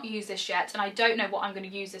have not used this yet, and I don't know what I'm gonna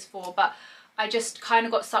use this for, but I just kind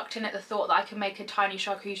of got sucked in at the thought that I could make a tiny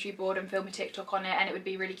charcuterie board and film a TikTok on it, and it would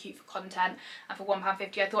be really cute for content, and for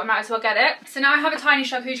 £1.50 I thought I might as well get it. So now I have a tiny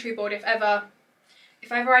charcuterie board if ever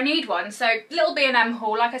I need one. So little B&M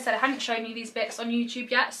haul. Like I said, I hadn't shown you these bits on YouTube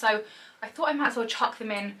yet, so I thought I might as well chuck them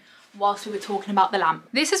in whilst we were talking about the lamp.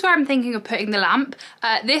 This is where I'm thinking of putting the lamp.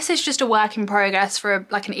 This is just a work in progress for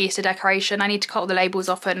like an Easter decoration. I need to cut all the labels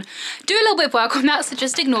off and do a little bit of work on that, so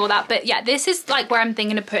just ignore that. But yeah, this is like where I'm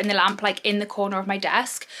thinking of putting the lamp, like in the corner of my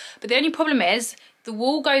desk. But the only problem is the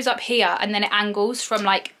wall goes up here and then it angles from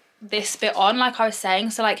like this bit on, like I was saying.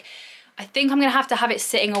 So like, I think I'm gonna have to have it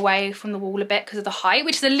sitting away from the wall a bit because of the height,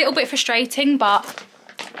 which is a little bit frustrating, but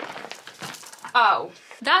oh,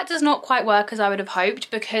 that does not quite work as I would have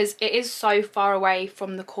hoped, because it is so far away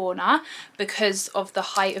from the corner because of the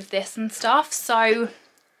height of this and stuff. So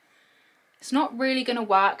it's not really gonna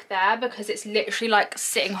work there because it's literally like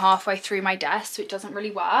sitting halfway through my desk, so it doesn't really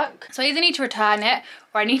work. So I either need to return it,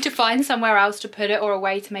 or I need to find somewhere else to put it, or a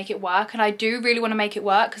way to make it work. And I do really want to make it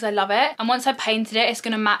work because I love it. And once I've painted it, it's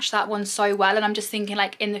gonna match that one so well. And I'm just thinking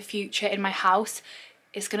like in the future in my house,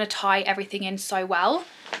 it's gonna tie everything in so well.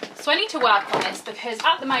 So I need to work on this because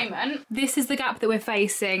at the moment, this is the gap that we're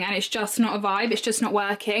facing and it's just not a vibe, it's just not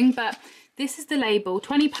working. But this is the label,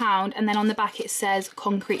 £20, and then on the back it says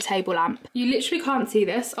concrete table lamp. You literally can't see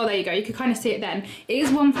this. Oh, there you go, you could kind of see it then. It is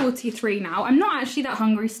 1:43 now. I'm not actually that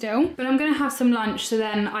hungry still, but I'm gonna have some lunch so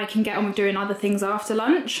then I can get on with doing other things after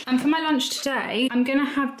lunch. And for my lunch today, I'm gonna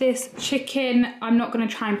have this chicken, I'm not gonna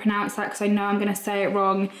try and pronounce that because I know I'm gonna say it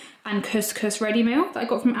wrong, and couscous ready meal that I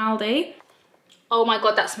got from Aldi. Oh my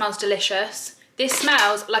God, that smells delicious. This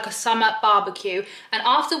smells like a summer barbecue. And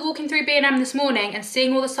after walking through B&M this morning and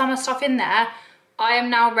seeing all the summer stuff in there, I am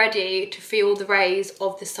now ready to feel the rays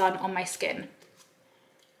of the sun on my skin.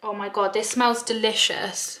 Oh my God, this smells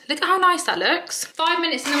delicious. Look at how nice that looks. 5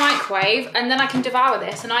 minutes in the microwave and then I can devour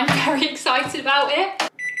this, and I'm very excited about it.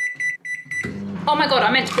 Oh my God,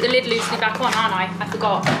 I meant to put the lid loosely back on, aren't I? I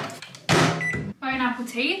forgot. Bone apple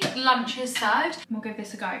tea, lunch is served. We'll give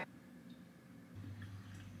this a go.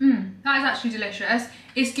 That is actually delicious.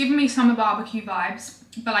 It's giving me summer barbecue vibes,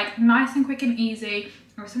 but like nice and quick and easy.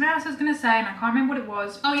 There was something else I was gonna say and I can't remember what it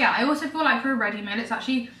was. Oh yeah, I also feel like for a ready meal, it's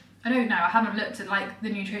actually, I don't know, I haven't looked at like the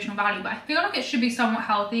nutritional value, but I feel like it should be somewhat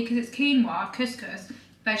healthy because it's quinoa, couscous,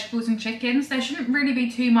 vegetables and chickens. There shouldn't really be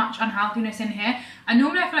too much unhealthiness in here. And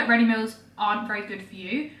normally I feel like ready meals aren't very good for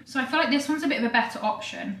you. So I feel like this one's a bit of a better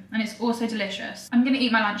option, and it's also delicious. I'm gonna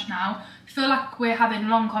eat my lunch now. I feel like we're having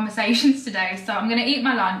long conversations today, so I'm gonna eat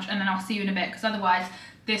my lunch and then I'll see you in a bit, because otherwise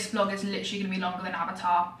this vlog is literally gonna be longer than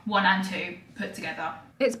Avatar 1 and 2 put together.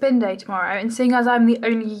 It's bin day tomorrow, and seeing as I'm the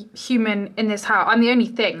only human in this house, I'm the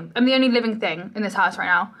only living thing in this house right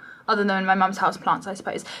now, other than my mum's house plants, I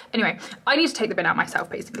suppose. Anyway, I need to take the bin out myself,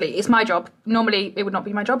 basically. It's my job. Normally, it would not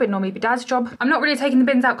be my job. It'd normally be Dad's job. I'm not really taking the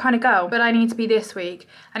bins out kind of girl, but I need to be this week.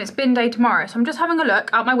 And it's bin day tomorrow. So I'm just having a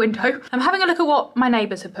look out my window. I'm having a look at what my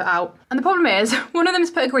neighbours have put out. And the problem is, one of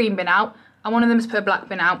them's put a green bin out, and one of them's put a black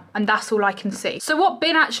bin out, and that's all I can see. So what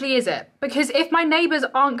bin actually is it? Because if my neighbours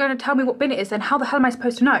aren't going to tell me what bin it is, then how the hell am I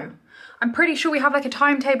supposed to know? I'm pretty sure we have like a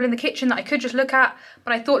timetable in the kitchen that I could just look at,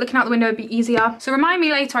 but I thought looking out the window would be easier. So remind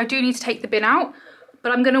me later, I do need to take the bin out,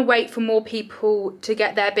 but I'm gonna wait for more people to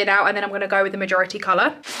get their bid out and then I'm gonna go with the majority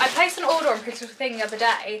colour. I placed an order on Pretty Little Thing the other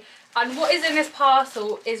day, and what is in this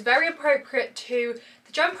parcel is very appropriate to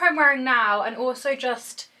the jumper I'm wearing now, and also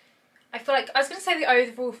just, I feel like, I was going to say the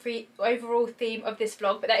overall theme of this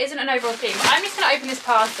vlog, but there isn't an overall theme. I'm just going to open this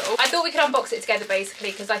parcel. I thought we could unbox it together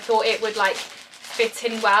basically because I thought it would like fit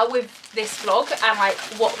in well with this vlog and like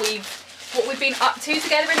what we've been up to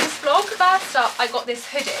together in this vlog. First up, I got this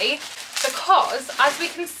hoodie because, as we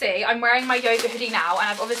can see, I'm wearing my yoga hoodie now, and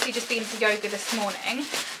I've obviously just been to yoga this morning,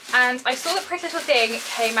 and I saw that Pretty Little Thing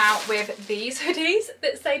came out with these hoodies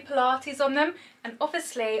that say Pilates on them, and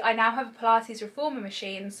obviously I now have a Pilates reformer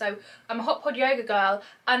machine, so I'm a hot pod yoga girl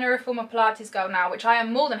and a reformer Pilates girl now, which I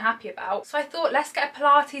am more than happy about. So I thought, let's get a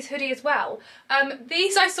Pilates hoodie as well.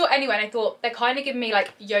 These I saw anyway, and I thought they're kind of giving me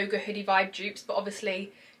like yoga hoodie vibe dupes, but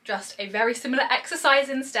obviously just a very similar exercise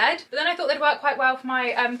instead. But then I thought they'd work quite well for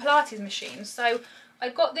my Pilates machine, so I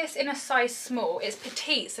got this in a size small. It's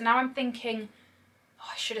petite, so now I'm thinking, oh,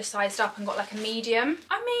 I should have sized up and got like a medium.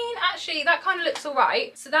 I mean, actually that kind of looks all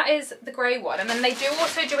right. So that is the grey one, and then they do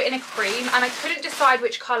also do it in a cream, and I couldn't decide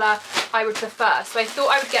which colour I would prefer, so I thought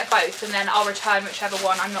I would get both and then I'll return whichever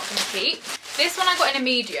one I'm not going to keep. This one I got in a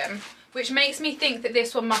medium, which makes me think that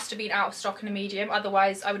this one must have been out of stock in a medium,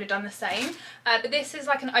 otherwise I would have done the same. But this is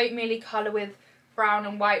like an oatmeal-y colour with brown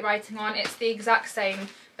and white writing on. It's the exact same,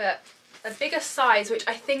 but a bigger size, which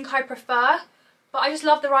I think I prefer. But I just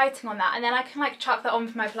love the writing on that, and then I can like chuck that on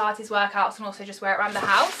for my Pilates workouts and also just wear it around the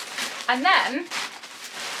house. And then,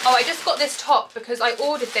 oh, I just got this top because I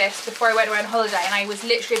ordered this before I went away on holiday and I was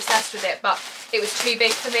literally obsessed with it, but it was too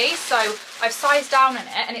big for me, so I've sized down in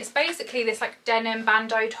it, and it's basically this like denim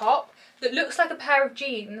bandeau top that looks like a pair of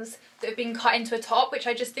jeans that have been cut into a top, which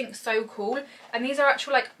I just think is so cool. And these are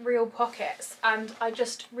actual like real pockets, and I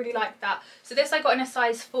just really like that. So this I got in a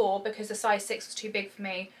size 4 because the size 6 was too big for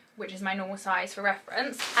me, which is my normal size for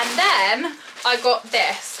reference. And then I got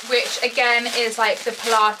this, which again is like the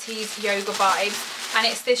Pilates yoga vibes, and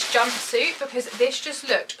it's this jumpsuit because this just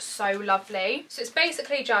looked so lovely. So it's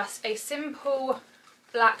basically just a simple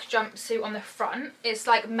black jumpsuit on the front. It's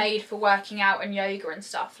like made for working out and yoga and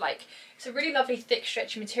stuff. Like, it's a really lovely thick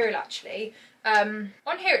stretchy material actually. On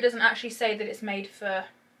here it doesn't actually say that it's made for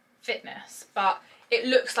fitness, but it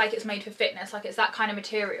looks like it's made for fitness, like it's that kind of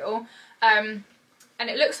material. And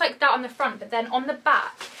it looks like that on the front, but then on the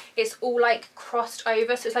back it's all like crossed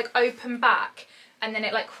over, so it's like open back and then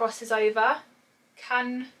it like crosses over.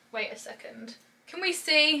 Wait a second. Can we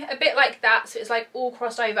see? A bit like that, so it's like all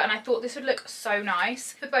crossed over, and I thought this would look so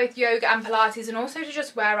nice for both yoga and Pilates, and also to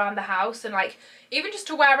just wear around the house, and like even just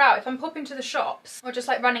to wear out if I'm popping to the shops or just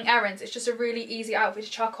like running errands. It's just a really easy outfit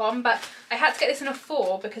to chuck on. But I had to get this in a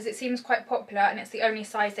 4 because it seems quite popular and it's the only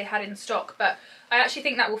size they had in stock, but I actually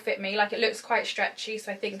think that will fit me. Like, it looks quite stretchy,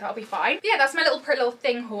 so I think that'll be fine. But yeah, that's my Pretty Little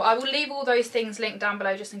Thing haul. I will leave all those things linked down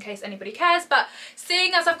below just in case anybody cares, but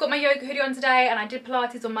seeing as I've got my yoga hoodie on today and I did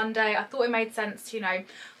Pilates on Monday, I thought it made sense to, you know,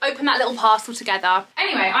 open that little parcel together.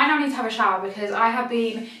 Anyway, I now need to have a shower because I have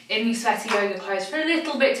been in these sweaty yoga clothes for a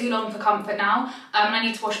little bit too long for comfort now, and I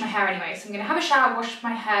need to wash my hair anyway, so I'm gonna have a shower, wash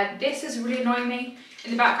my hair. This is really annoying me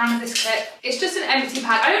in the background of this clip. It's just an empty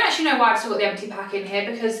pack. I don't actually know why I've still got the empty pack in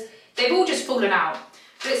here because they've all just fallen out.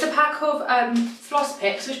 But it's a pack of floss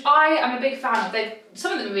picks, which I am a big fan of.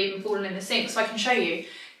 Some of them have even fallen in the sink, so I can show you.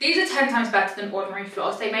 These are 10 times better than ordinary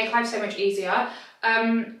floss. They make life so much easier.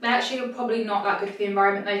 They actually are probably not that good for the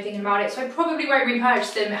environment though, thinking about it, so I probably won't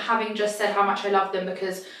repurchase them, having just said how much I love them,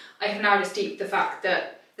 because I have now just deeped the fact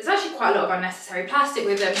that there's actually quite a lot of unnecessary plastic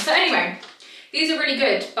with them. So anyway, these are really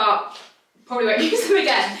good, but probably won't use them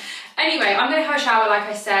again. Anyway, I'm going to have a shower like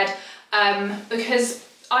I said, because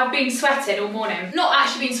I've been sweating all morning. Not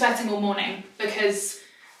actually been sweating all morning, because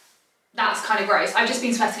that's kind of gross. I've just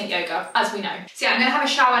been sweating at yoga, as we know. So yeah, I'm gonna have a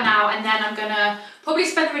shower now, and then I'm gonna probably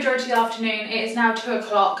spend the majority of the afternoon. It is now 2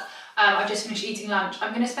 o'clock. I've just finished eating lunch.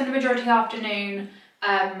 I'm gonna spend the majority of the afternoon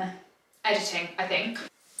editing, I think.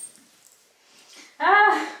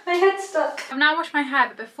 Ah, my head's stuck. I've now washed my hair,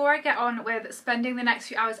 but before I get on with spending the next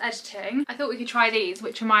few hours editing, I thought we could try these,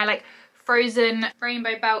 which are my like frozen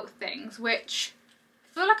rainbow belt things, which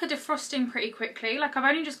feel like are defrosting pretty quickly. Like, I've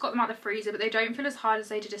only just got them out of the freezer, but they don't feel as hard as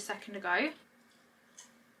they did a second ago.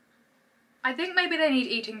 I think maybe they need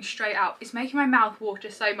eating straight out. It's making my mouth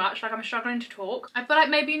water so much, like I'm struggling to talk. I feel like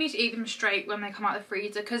maybe you need to eat them straight when they come out of the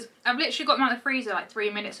freezer, because I've literally got them out of the freezer like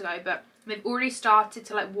 3 minutes ago, but they've already started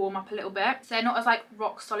to like warm up a little bit. So they're not as like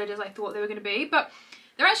rock solid as I thought they were going to be, but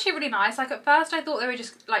they're actually really nice. Like, at first I thought they were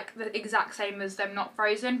just like the exact same as them not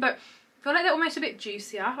frozen, but I feel like they're almost a bit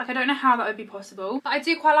juicier. Like I don't know how that would be possible, but I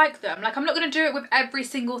do quite like them. Like I'm not going to do it with every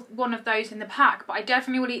single one of those in the pack, but I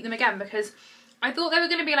definitely will eat them again because I thought they were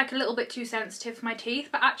going to be like a little bit too sensitive for my teeth,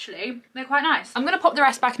 but actually they're quite nice. I'm going to pop the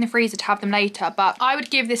rest back in the freezer to have them later, but I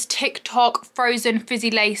would give this TikTok frozen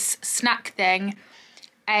fizzy lace snack thing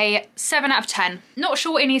a 7 out of 10. Not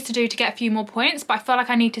sure what it needs to do to get a few more points, but I feel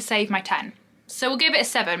like I need to save my 10. So we'll give it a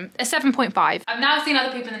 7, a 7.5. I've now seen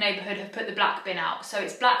other people in the neighbourhood have put the black bin out, so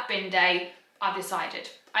it's black bin day, I've decided.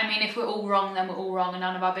 I mean, if we're all wrong, then we're all wrong and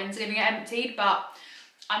none of our bins are going to get emptied, but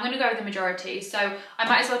I'm going to go with the majority. So I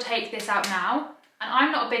might as well take this out now. And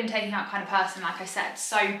I'm not a bin taking out kind of person, like I said,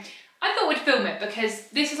 so I thought we'd film it because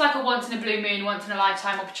this is like a once in a blue moon, once in a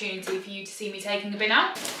lifetime opportunity for you to see me taking the bin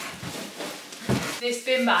out. This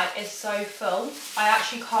bin bag is so full, I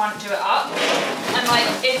actually can't do it up. And like,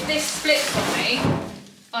 if this splits on me,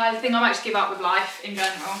 I think I might just give up with life in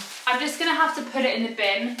general. I'm just gonna have to put it in the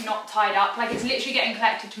bin, not tied up. Like it's literally getting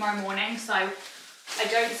collected tomorrow morning, so I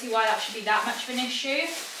don't see why that should be that much of an issue.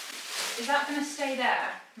 Is that gonna stay there?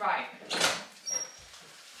 Right.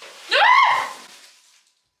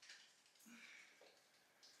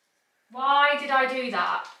 Why did I do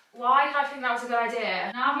that? Why did I think that was a good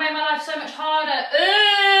idea? Now I've made my life so much harder.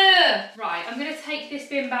 Ugh! Right, I'm gonna take this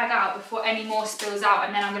bin bag out before any more spills out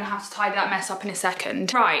and then I'm gonna have to tidy that mess up in a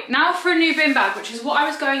second. Right, now for a new bin bag, which is what I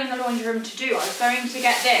was going in the laundry room to do. I was going to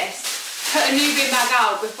get this, put a new bin bag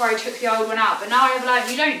out before I took the old one out, but now I've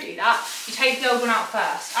learned you don't do that. You take the old one out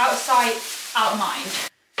first. Out of sight, out of mind.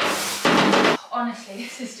 Honestly,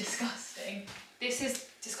 this is disgusting. This is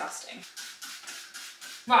disgusting.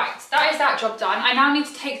 Right, that is that job done. I now need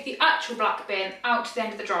to take the actual black bin out to the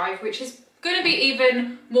end of the drive, which is going to be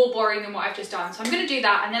even more boring than what I've just done. So I'm going to do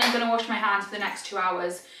that and then I'm going to wash my hands for the next 2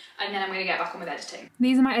 hours and then I'm going to get back on with editing.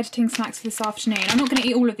 These are my editing snacks for this afternoon. I'm not going to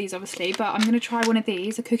eat all of these obviously, but I'm going to try one of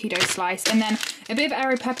these, a cookie dough slice, and then a bit of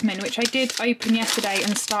Aero peppermint, which I did open yesterday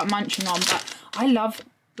and start munching on, but I love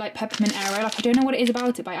like peppermint Aero. Like I don't know what it is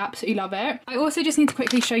about it, but I absolutely love it. I also just need to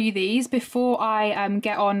quickly show you these before I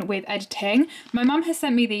get on with editing. My mum has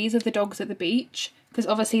sent me these of the dogs at the beach because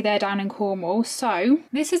obviously they're down in Cornwall. So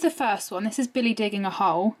this is the first one. This is Billy digging a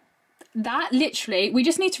hole. That literally, we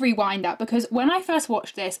just need to rewind that because when I first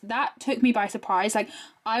watched this, that took me by surprise. Like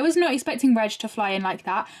I was not expecting Reg to fly in like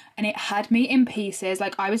that and it had me in pieces.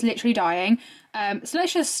 Like I was literally dying. So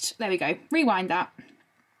let's just, there we go, rewind that.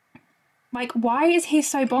 Like, why is he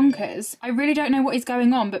so bonkers? I really don't know what is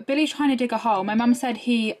going on, but Billy's trying to dig a hole. My mum said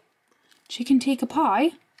he... Chicken tikka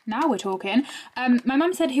pie? Now we're talking. My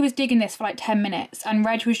mum said he was digging this for like 10 minutes and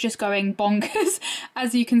Reg was just going bonkers,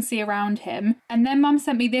 as you can see around him. And then mum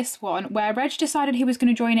sent me this one where Reg decided he was going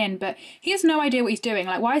to join in, but he has no idea what he's doing.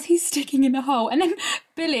 Like, why is he sticking in the hole? And then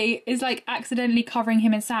Billy is like accidentally covering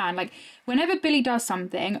him in sand. Like, whenever Billy does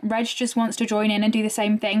something, Reg just wants to join in and do the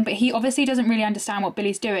same thing, but he obviously doesn't really understand what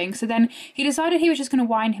Billy's doing. So then he decided he was just going to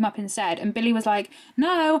wind him up instead. And Billy was like,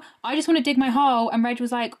 no, I just want to dig my hole. And Reg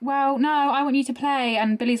was like, well, no, I want you to play.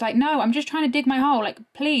 And Billy's like, no, I'm just trying to dig my hole. Like,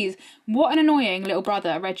 please. What an annoying little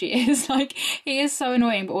brother Reggie is. Like, he is so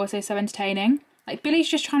annoying, but also so entertaining. Like, Billy's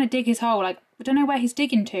just trying to dig his hole. Like, I don't know where he's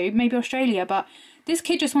digging to, maybe Australia, but this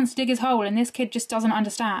kid just wants to dig his hole and this kid just doesn't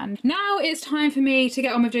understand. Now it's time for me to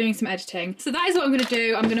get on with doing some editing. So that is what I'm going to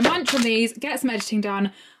do. I'm going to munch on these, get some editing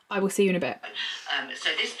done. I will see you in a bit. So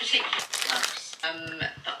this particular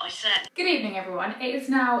but I said... Good evening everyone. It is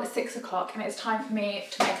now 6 o'clock and it's time for me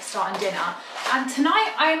to make a start on dinner. And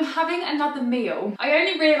tonight I'm having another meal. I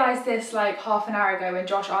only realised this like half an hour ago when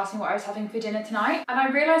Josh asked me what I was having for dinner tonight. And I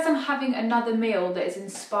realised I'm having another meal that is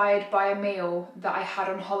inspired by a meal that I had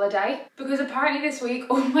on holiday. Because apparently this week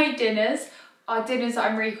all my dinners are dinners that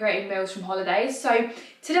I'm recreating meals from holidays. So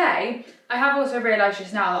today, I have also realised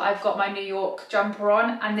just now that I've got my New York jumper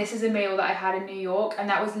on and this is a meal that I had in New York and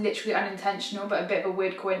that was literally unintentional but a bit of a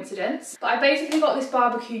weird coincidence. But I basically got this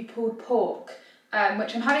barbecued pulled pork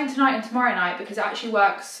which I'm having tonight and tomorrow night because it actually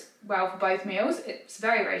works well for both meals. It's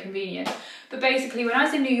very, very convenient. But basically when I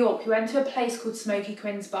was in New York, we went to a place called Smoky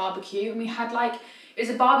Quinn's Barbecue and we had like, it was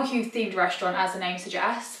a barbecue themed restaurant as the name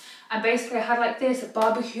suggests. And basically I had like this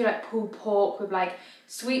barbecue like pulled pork with like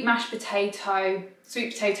sweet mashed potato,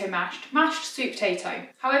 sweet potato mashed sweet potato,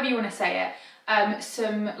 however you want to say it.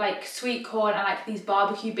 Some like sweet corn and like these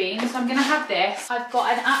barbecue beans. So I'm gonna have this. I've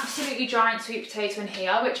got an absolutely giant sweet potato in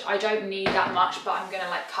here, which I don't need that much, but I'm gonna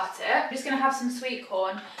like cut it. I'm just gonna have some sweet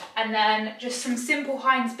corn and then just some simple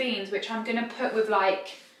Heinz beans, which I'm gonna put with like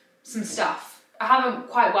some stuff. I haven't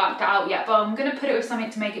quite worked that out yet, but I'm gonna put it with something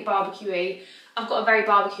to make it barbecue-y. I've got a very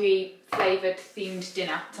barbecue flavoured themed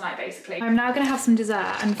dinner tonight basically. I'm now going to have some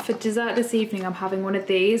dessert, and for dessert this evening I'm having one of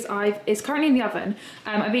these. It's currently in the oven.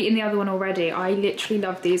 I've eaten the other one already. I literally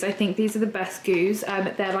love these. I think these are the best goos.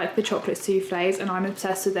 They're like the chocolate souffles and I'm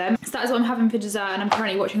obsessed with them. So that is what I'm having for dessert, and I'm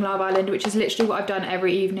currently watching Love Island, which is literally what I've done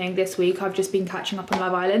every evening this week. I've just been catching up on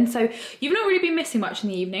Love Island. So you've not really been missing much in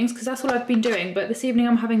the evenings because that's what I've been doing, but this evening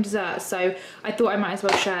I'm having dessert, so I thought I might as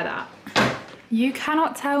well share that. You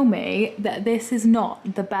cannot tell me that this is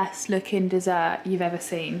not the best looking dessert you've ever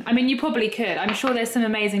seen. I mean, you probably could. I'm sure there's some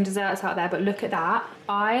amazing desserts out there, but look at that.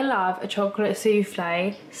 I love a chocolate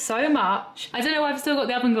souffle so much. I don't know why I've still got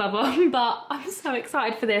the oven glove on, but I'm so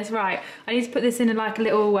excited for this. Right, I need to put this in like a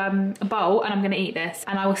little bowl, and I'm gonna eat this.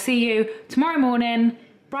 And I will see you tomorrow morning.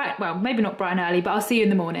 Bright, well, maybe not bright and early, but I'll see you in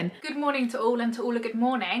the morning. Good morning to all, and to all a good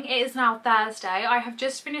morning. It is now Thursday. I have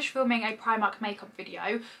just finished filming a Primark makeup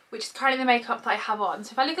video, which is currently the makeup that I have on.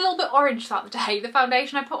 So if I look a little bit orange throughout the day, the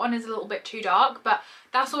foundation I put on is a little bit too dark, but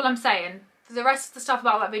that's all I'm saying. For the rest of the stuff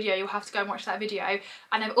about that video, you'll have to go and watch that video.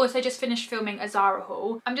 And I've also just finished filming a Zara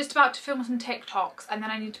haul. I'm just about to film some TikToks, and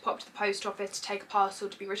then I need to pop to the post office to take a parcel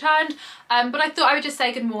to be returned. But I thought I would just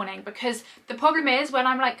say good morning, because the problem is when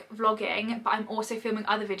I'm like vlogging, but I'm also filming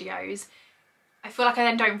other videos, I feel like I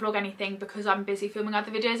then don't vlog anything because I'm busy filming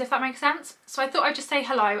other videos, if that makes sense. So I thought I'd just say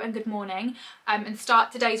hello and good morning, and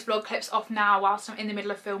start today's vlog clips off now whilst I'm in the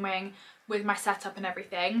middle of filming with my setup and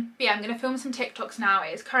everything. But yeah, I'm going to film some TikToks now.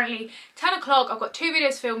 It is currently 10 o'clock. I've got 2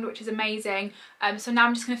 videos filmed, which is amazing. So now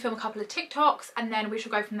I'm just going to film a couple of TikToks and then we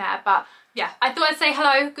shall go from there. But yeah, I thought I'd say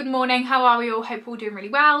hello, good morning, how are we all? Hope we're all doing really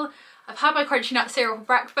well. I've had my crunchy nut cereal for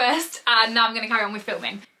breakfast, and now I'm going to carry on with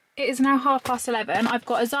filming. It is now 11:30. I've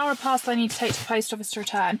got a Zara parcel I need to take to the post office to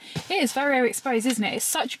return. It is very overexposed, isn't it? It's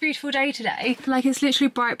such a beautiful day today. Like, it's literally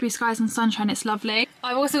bright blue skies and sunshine. It's lovely.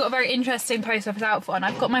 I've also got a very interesting post office outfit on.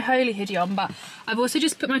 I've got my holy hoodie on, but I've also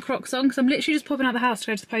just put my Crocs on because I'm literally just popping out the house to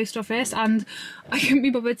go to the post office, and I couldn't be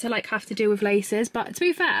bothered to like have to deal with laces. But to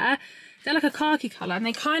be fair, they're like a khaki colour and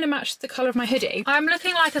they kind of match the colour of my hoodie. I'm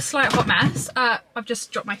looking like a slight hot mess. I've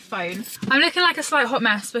just dropped my phone. I'm looking like a slight hot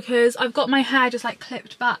mess because I've got my hair just like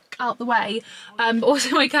clipped back out the way. But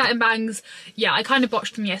also my curtain bangs, yeah, I kind of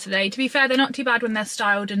botched them yesterday. To be fair, they're not too bad when they're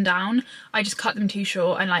styled and down. I just cut them too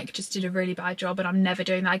short and like just did a really bad job, and I'm never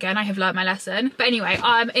doing that again. I have learnt my lesson. But anyway,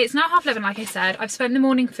 it's now 11:30, like I said. I've spent the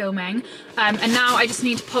morning filming, and now I just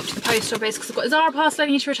need to pop to the post office because I've got a Zara parcel I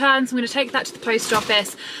need to return, so I'm going to take that to the post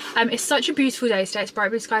office. It's such a beautiful day today. It's bright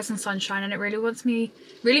blue skies and sunshine, and it really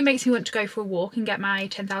makes me want to go for a walk and get my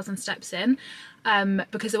 10,000 steps in,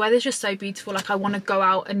 because the weather's just so beautiful. Like, I want to go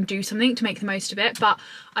out and do something to make the most of it, but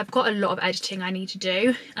I've got a lot of editing I need to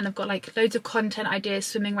do, and I've got like loads of content ideas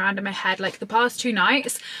swimming around in my head. Like, the past 2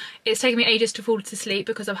 nights it's taken me ages to fall to sleep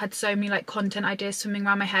because I've had so many like content ideas swimming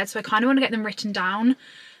around my head, so I kind of want to get them written down.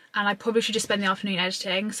 And I probably should just spend the afternoon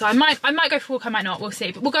editing. So I might go for a walk, I might not, we'll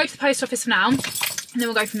see. But we'll go to the post office for now, and then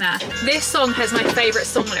we'll go from there. This song has my favourite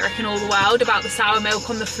song lyric in all the world, about the sour milk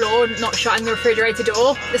on the floor and not shutting the refrigerator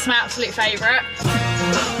door. This is my absolute favourite. Cause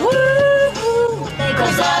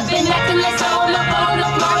I've been acting like so on my phone,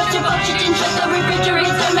 no tomorrow to vote, you didn't shut the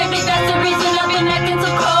refrigerator. Maybe that's the reason I've been acting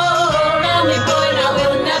so cold. Tell me boy, now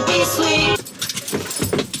will not be sweet.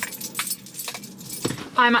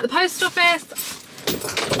 I'm at the post office.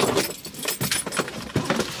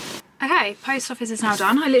 Okay, post office is now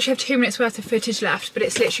done. I literally have 2 minutes worth of footage left, but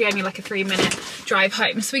it's literally only like a 3-minute drive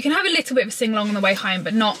home. So we can have a little bit of a sing-along on the way home,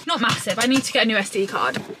 but not massive. I need to get a new SD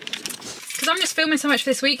card. Because I'm just filming so much for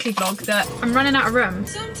this weekly vlog that I'm running out of room.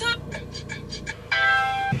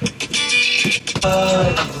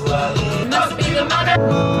 Must be the mother.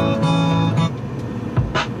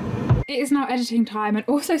 It is now editing time and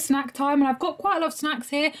also snack time, and I've got quite a lot of snacks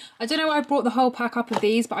here. I don't know why I brought the whole pack up of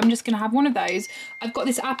these, but I'm just going to have one of those. I've got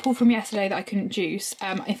this apple from yesterday that I couldn't juice.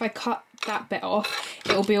 If I cut that bit off,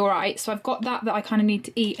 it'll be alright. So I've got that I kind of need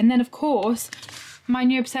to eat. And then, of course, my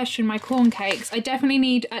new obsession, my corn cakes. I definitely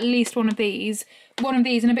need at least one of these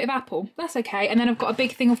and a bit of apple. That's okay. And then I've got a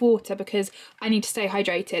big thing of water because I need to stay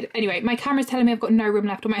hydrated. Anyway, my camera's telling me I've got no room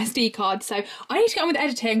left on my SD card, so I need to get on with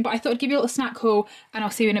editing, but I thought I'd give you a little snack haul and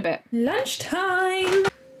I'll see you in a bit. Lunchtime!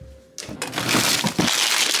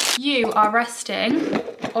 You are resting,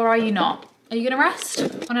 or are you not? Are you gonna rest?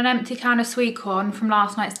 On an empty can of sweet corn from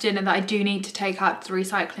last night's dinner that I do need to take out to the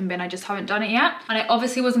recycling bin. I just haven't done it yet. And I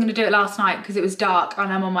obviously wasn't gonna do it last night because it was dark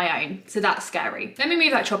and I'm on my own. So that's scary. Let me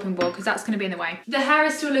move that chopping board because that's gonna be in the way. The hair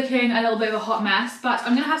is still looking a little bit of a hot mess, but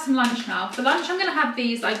I'm gonna have some lunch now. For lunch, I'm gonna have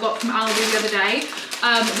these that I got from Aldi the other day.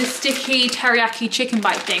 The sticky teriyaki chicken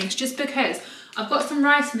bite things, just because I've got some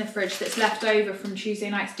rice in the fridge that's left over from Tuesday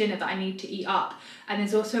night's dinner that I need to eat up. And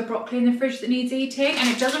there's also broccoli in the fridge that needs eating, and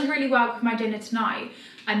it doesn't really work with my dinner tonight.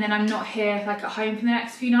 And then I'm not here like at home for the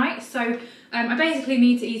next few nights. So I basically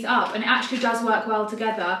need to eat it up, and it actually does work well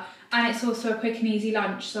together. And it's also a quick and easy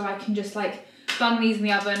lunch, so I can just like bung these in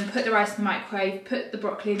the oven, put the rice in the microwave, put the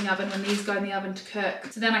broccoli in the oven when these go in the oven to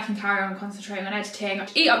cook. So then I can carry on concentrating on editing,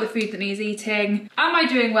 eat up the food that needs eating. Am I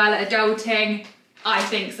doing well at adulting? I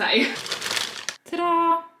think so.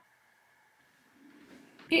 Ta-da!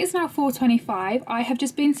 It is now 4:25. I have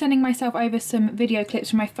just been sending myself over some video clips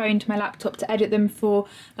from my phone to my laptop to edit them for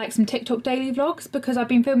like some TikTok daily vlogs, because I've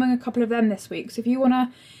been filming a couple of them this week. So if you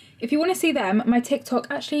wanna see them, my TikTok,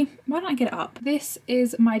 actually, why don't I get it up? This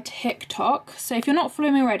is my TikTok. So if you're not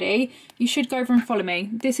following me already, you should go over and follow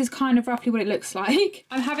me. This is kind of roughly what it looks like.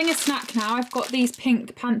 I'm having a snack now. I've got these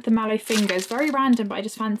pink Panther Mallow fingers, very random, but I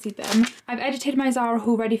just fancied them. I've edited my Zara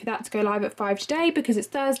haul ready for that to go live at 5 today because it's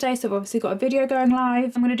Thursday, so I've obviously got a video going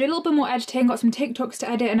live. I'm gonna do a little bit more editing, got some TikToks to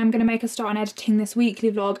edit, and I'm gonna make a start on editing this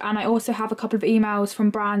weekly vlog. And I also have a couple of emails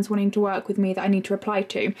from brands wanting to work with me that I need to reply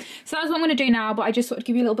to. So that's what I'm gonna do now, but I just thought to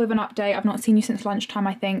give you a little bit of an update. I've not seen you since lunchtime,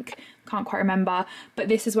 I think. Can't quite remember, but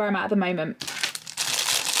this is where I'm at the moment.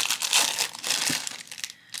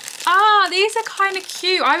 Ah, these are kind of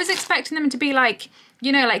cute. I was expecting them to be like,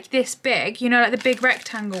 you know, like this big, you know, like the big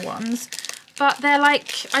rectangle ones. But they're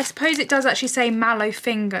like, I suppose it does actually say Mallow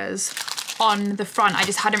fingers on the front. I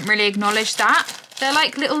just hadn't really acknowledged that. They're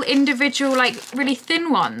like little individual, like really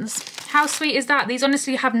thin ones. How sweet is that? These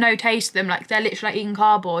honestly have no taste to them. Like they're literally like eating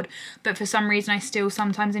cardboard, but for some reason I still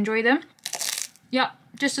sometimes enjoy them. Yep,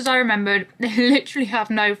 just as I remembered, they literally have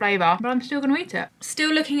no flavour, but I'm still gonna eat it.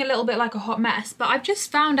 Still looking a little bit like a hot mess, but I've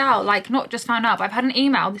just found out, like not just found out, but I've had an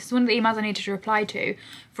email, this is one of the emails I needed to reply to,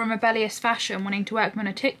 from Rebellious Fashion wanting to work with me on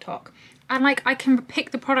a TikTok. And like I can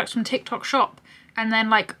pick the products from TikTok shop and then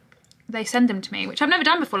like they send them to me, which I've never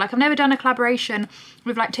done before. Like I've never done a collaboration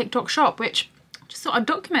with like TikTok shop, which I just thought I'd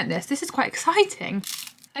document this. This is quite exciting.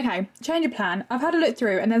 Okay, change of plan. I've had a look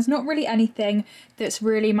through and there's not really anything that's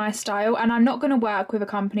really my style, and I'm not going to work with a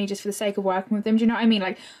company just for the sake of working with them. Do you know what I mean?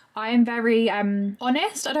 Like I am very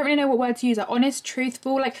honest. I don't really know what word to use. Like honest,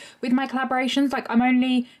 truthful. Like with my collaborations, like I'm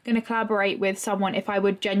only going to collaborate with someone if I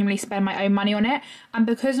would genuinely spend my own money on it. And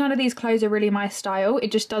because none of these clothes are really my style,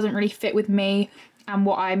 it just doesn't really fit with me and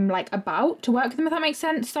what I'm like about to work with them, if that makes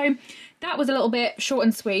sense. So that was a little bit short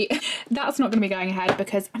and sweet. That's not going to be going ahead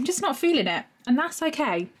because I'm just not feeling it, and that's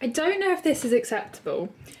okay. I don't know if this is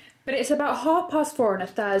acceptable, but it's about 4:30 on a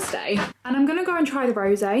Thursday and I'm gonna go and try the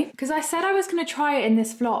rosé because I said I was gonna try it in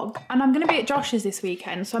this vlog, and I'm gonna be at Josh's this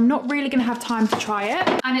weekend, so I'm not really gonna have time to try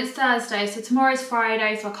it. And it's Thursday, so tomorrow's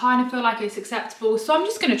Friday, so I kind of feel like it's acceptable, so I'm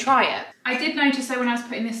just gonna try it. I did notice though when I was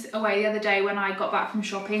putting this away the other day when I got back from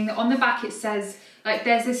shopping that on the back it says, like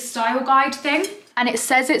there's this style guide thing, and it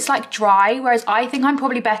says it's like dry, whereas I think I'm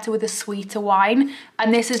probably better with a sweeter wine,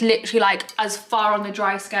 and this is literally like as far on the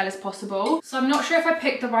dry scale as possible. So I'm not sure if I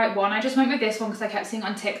picked the right one. I just went with this one because I kept seeing it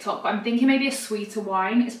on TikTok, but I'm thinking maybe a sweeter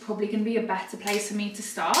wine is probably gonna be a better place for me to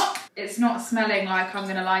start. It's not smelling like I'm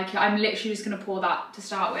gonna like it. I'm literally just gonna pour that to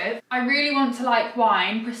start with. I really want to like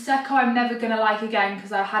wine. Prosecco I'm never gonna like again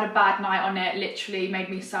because I had a bad night on it, literally made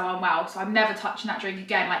me so unwell, so I'm never touching that drink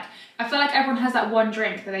again. Like I feel like everyone has that one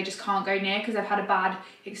drink that they just can't go near because they've had a bad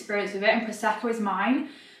experience with it, and Prosecco is mine.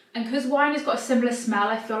 And because wine has got a similar smell,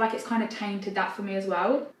 I feel like it's kind of tainted that for me as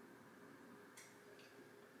well.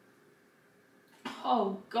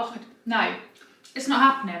 Oh God, no, it's not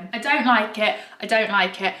happening. I don't like it, I don't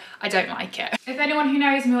like it, I don't like it. If anyone who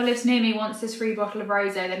knows me or lives near me wants this free bottle of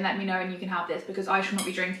rosé, then let me know and you can have this because I shall not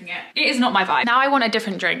be drinking it. It is not my vibe. Now I want a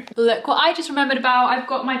different drink. Look what I just remembered about. I've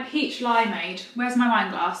got my peach limeade. Where's my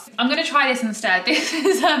wine glass? I'm gonna try this instead. This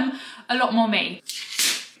is a lot more me.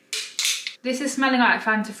 This is smelling like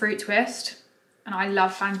Fanta Fruit Twist, and I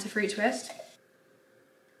love Fanta Fruit Twist.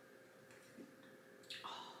 Oh,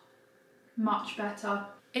 much better.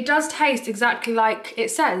 It does taste exactly like it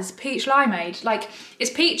says, peach limeade. Like it's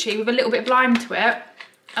peachy with a little bit of lime to it,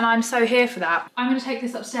 and I'm so here for that. I'm gonna take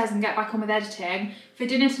this upstairs and get back on with editing. For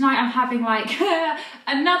dinner tonight, I'm having like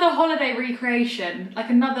another holiday recreation, like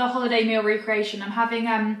another holiday meal recreation. I'm having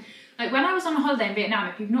like when I was on a holiday in Vietnam,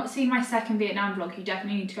 if you've not seen my second Vietnam vlog, you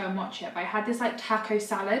definitely need to go and watch it. But I had this like taco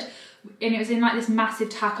salad, and it was in like this massive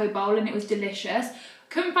taco bowl, and it was delicious.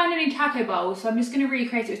 Couldn't find any taco bowls, so I'm just going to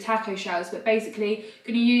recreate it with taco shells, but basically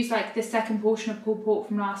going to use like the second portion of pulled pork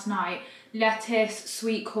from last night, lettuce,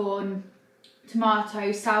 sweet corn,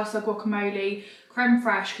 tomatoes, salsa, guacamole, creme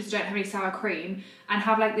fraiche because I don't have any sour cream, and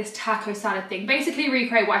have like this taco salad thing. Basically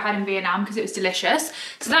recreate what I had in Vietnam because it was delicious.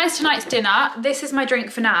 So that is tonight's dinner. This is my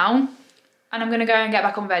drink for now. and I'm gonna go and get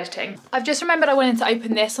back on with editing. I've just remembered I wanted to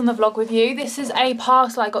open this on the vlog with you. This is a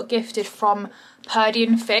parcel I got gifted from Purdy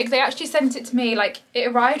and Fig. They actually sent it to me, like it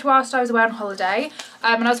arrived whilst I was away on holiday,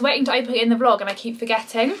 and I was waiting to open it in the vlog and I keep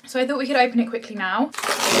forgetting. So I thought we could open it quickly now.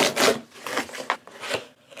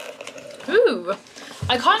 Ooh,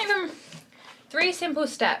 I can't even, 3 simple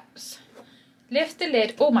steps. Lift the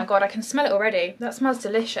lid, oh my god, I can smell it already. That smells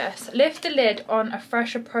delicious. Lift the lid on a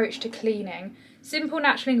fresh approach to cleaning. Simple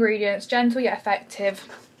natural ingredients, gentle yet effective.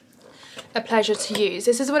 A pleasure to use.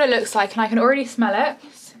 This is what it looks like and I can already smell it.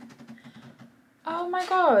 Oh my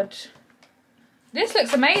god. This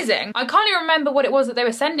looks amazing. I can't even remember what it was that they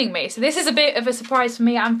were sending me. So this is a bit of a surprise for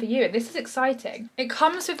me and for you. And this is exciting. It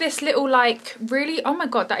comes with this little like really, oh my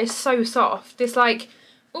god, that is so soft. This like,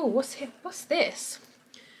 oh, what's this?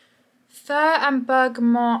 Fur and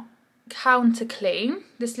Bergamot Counter Clean.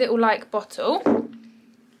 This little like bottle.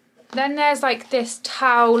 Then there's like this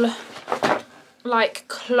towel, like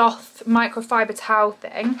cloth microfiber towel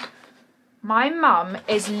thing. My mum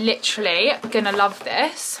is literally gonna love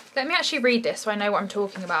this. Let me actually read this so I know what I'm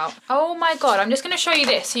talking about. Oh my god, I'm just gonna show you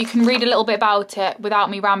this so you can read a little bit about it without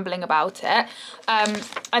me rambling about it.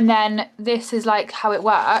 And then this is like how it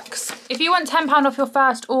works. If you want £10 off your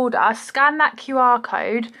first order, scan that QR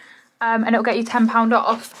code and it'll get you £10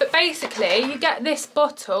 off. But basically you get this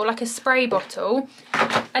bottle, like a spray bottle,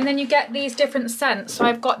 and then you get these different scents. So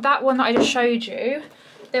I've got that one that I just showed you.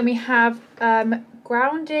 Then we have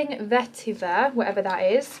Grounding Vetiver, whatever that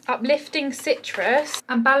is, Uplifting Citrus,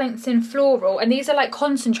 and Balancing Floral. And these are like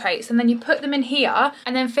concentrates, and then you put them in here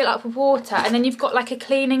and then fill up with water, and then you've got like a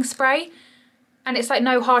cleaning spray. And it's like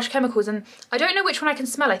no harsh chemicals, and I don't know which one I can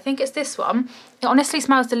smell. I think it's this one. It honestly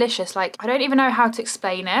smells delicious. Like, I don't even know how to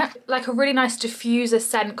explain it. Like a really nice diffuser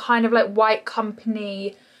scent, kind of like White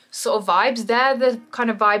Company sort of vibes. They're the kind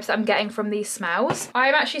of vibes that I'm getting from these smells.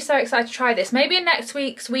 I'm actually so excited to try this. Maybe in next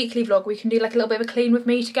week's weekly vlog we can do like a little bit of a clean with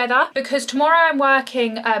me together, because tomorrow I'm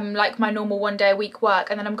working like my normal 1 day a week work,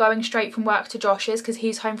 and then I'm going straight from work to Josh's because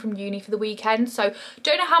he's home from uni for the weekend. So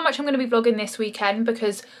don't know how much I'm going to be vlogging this weekend,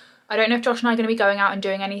 because I don't know if Josh and I are going to be going out and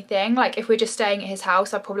doing anything. Like if we're just staying at his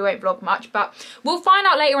house, I probably won't vlog much, but we'll find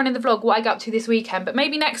out later on in the vlog what I get up to this weekend. But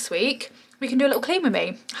maybe next week we can do a little clean with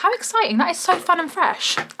me. How exciting. That is so fun and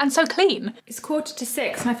fresh and so clean. It's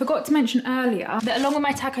 6:45 and I forgot to mention earlier that along with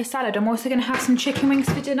my taco salad, I'm also gonna have some chicken wings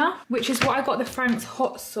for dinner, which is what I got the Frank's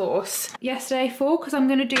hot sauce yesterday for, because I'm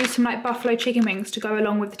gonna do some like buffalo chicken wings to go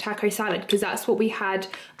along with the taco salad, because that's what we had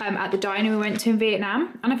at the diner we went to in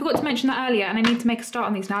Vietnam. And I forgot to mention that earlier, and I need to make a start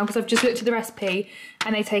on these now because I've just looked at the recipe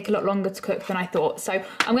and they take a lot longer to cook than I thought. So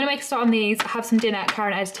I'm gonna make a start on these, have some dinner,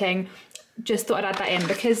 current editing. Just thought I'd add that in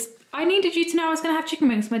because I needed you to know I was going to have chicken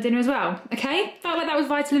wings for my dinner as well, okay? Felt like that was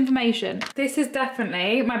vital information. This is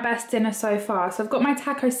definitely my best dinner so far. So I've got my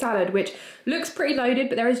taco salad, which looks pretty loaded,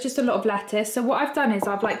 but there is just a lot of lettuce. So what I've done is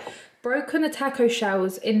I've like broken the taco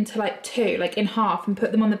shells into like 2, like in half, and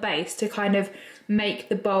put them on the base to kind of make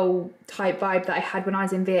the bowl type vibe that I had when I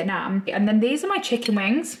was in Vietnam. And then these are my chicken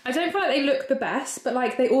wings. I don't feel like they look the best, but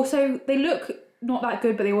like they look not that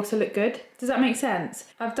good, but they also look good. Does that make sense?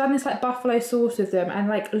 I've done this like buffalo sauce with them, and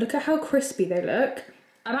like look at how crispy they look.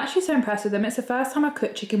 I'm actually so impressed with them. It's the first time I've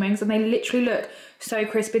cooked chicken wings and they literally look so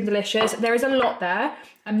crispy and delicious. There is a lot there.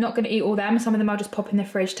 I'm not going to eat all them. Some of them I'll just pop in the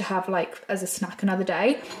fridge to have like as a snack another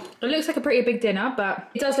day. It looks like a pretty big dinner, but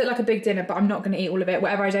it does look like a big dinner, but I'm not going to eat all of it.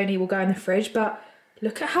 Whatever I don't eat will go in the fridge, but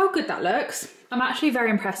look at how good that looks. I'm actually very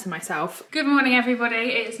impressed with myself. Good morning, everybody.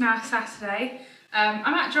 It's now Saturday.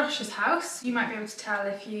 I'm at Josh's house. You might be able to tell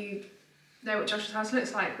if you know what Josh's house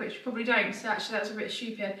looks like, which you probably don't, so actually that's a bit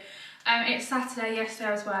stupid. It's Saturday. Yesterday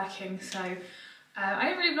I was working, so I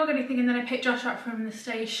didn't really vlog anything, and then I picked Josh up from the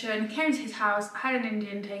station, came to his house, had an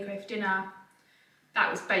Indian takeaway for dinner.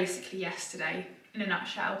 That was basically yesterday in a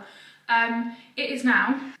nutshell. It is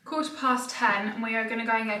now 10:15 and we are going to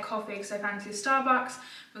go and get coffee because I fancy a Starbucks.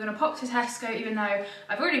 We're going to pop to Tesco, even though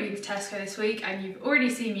I've already been to Tesco this week and you've already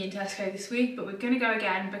seen me in Tesco this week, but we're going to go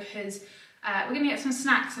again because we're going to get some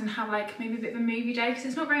snacks and have like maybe a bit of a movie day, because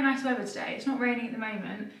it's not very nice weather today. It's not raining at the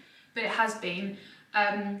moment, but it has been.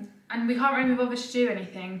 And we can't really be bothered to do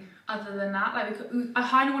anything other than that. Like I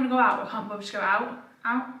kind of want to go out, but I can't bother to go out,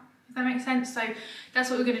 if that makes sense. So that's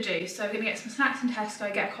what we're going to do. So we're going to get some snacks in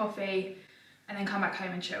Tesco, get a coffee, and then come back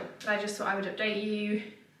home and chill. But I just thought I would update you.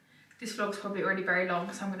 This vlog's probably already very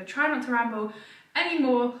long, so I'm going to try not to ramble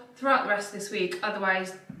anymore throughout the rest of this week.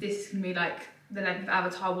 Otherwise, this is going to be like the length of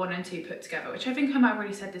Avatar 1 and 2 put together, which I think I might have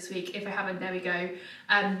already said this week. If I haven't, there we go.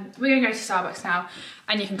 We're going to go to Starbucks now,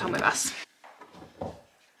 and you can come with us.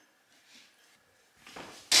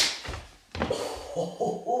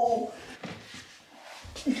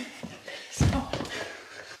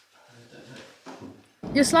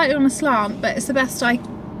 you're slightly on a slant, but it's the best I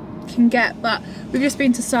can get. But we've just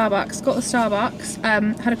been to Starbucks, got the Starbucks,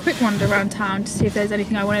 had a quick wander around town to see if there's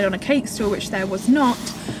anything I wanted on a cake store, which there was not.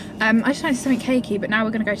 I just wanted something cakey, but now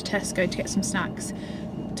we're going to go to Tesco to get some snacks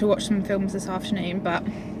to watch some films this afternoon. But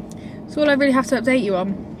that's all I really have to update you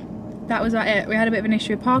on. That was about it. We had a bit of an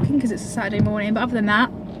issue with parking because it's a Saturday morning, but other than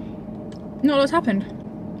that, not a lot's happened.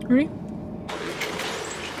 Really?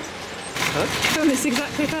 Huh? Filmed this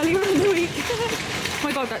exactly earlier on in the week. Oh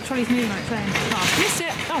my god, that trolley's moving on its own. Oh, missed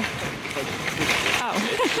it. Oh.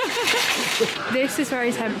 This is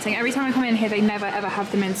very tempting. Every time I come in here, they never ever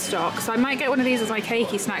have them in stock. So I might get one of these as my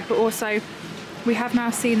cakey snack, but also we have now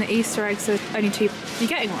seen that Easter eggs are only two. Are you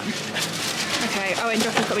getting one? Okay. Oh, and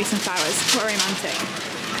Josh has got me some flowers. What romantic.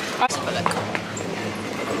 Let's have a look.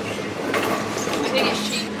 I think it's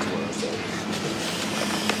cheap.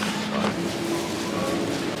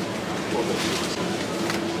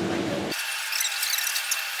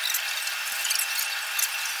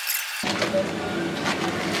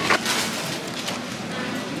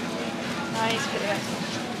 Nice video.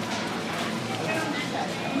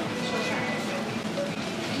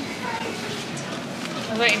 I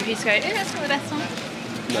was waiting for you to go, yeah, that's not the best one.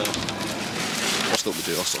 No. I thought we'd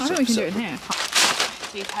do it. I think we can do it in here.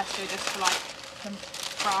 Do Tesco just for like some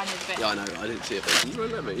frying a bit. Yeah, I know. I didn't see it. You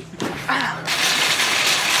won't let me.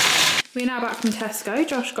 We're now back from Tesco.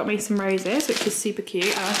 Josh got me some roses, which is super cute.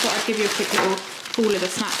 And I thought I'd give you a quick little haul of the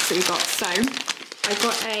snacks that we got. So I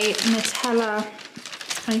got a Nutella.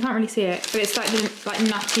 Oh, you can't really see it, but it's like the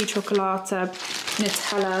nutty chocolata,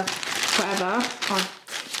 Nutella, whatever. Oh, I'm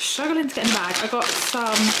struggling to get in the bag. I got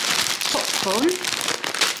some popcorn,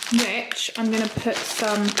 which I'm going to put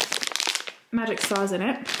some magic stars in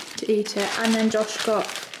it to eat it. And then Josh got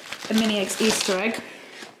a mini eggs Easter egg,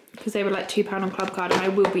 because they were like £2 on Club Card, and I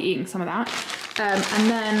will be eating some of that. And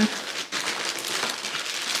then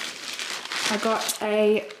I got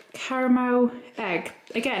a caramel egg,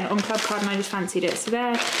 again on Club Card, and I just fancied it. So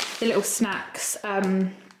they're the little snacks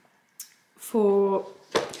for,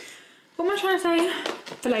 what am I trying to say?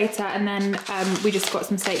 For later. And then we just got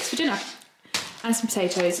some steaks for dinner and some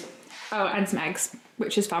potatoes. Oh, and some eggs,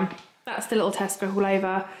 which is fun. That's the little Tesco haul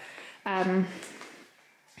over.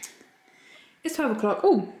 It's 12 o'clock.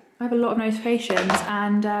 Oh, I have a lot of notifications,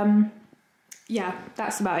 and yeah,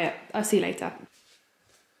 that's about it. I'll see you later.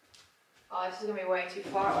 Oh, this is gonna be way too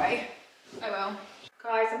far away. Oh well.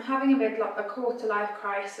 Guys, I'm having a quarter life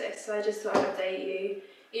crisis, so I just thought I'd update you,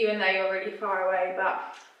 even though you're really far away,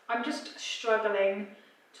 but I'm just struggling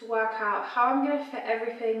to work out how I'm gonna fit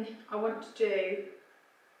everything I want to do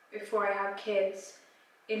before I have kids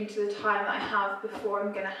into the time that I have before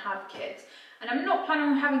I'm gonna have kids. And I'm not planning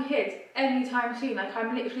on having kids anytime soon. Like,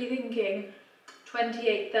 I'm literally thinking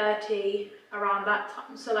 28, 30, around that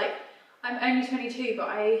time. So like, I'm only 22, but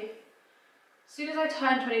as soon as I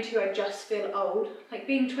turn 22, I just feel old. Like,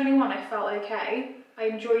 being 21, I felt okay. I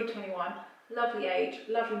enjoyed 21, lovely age,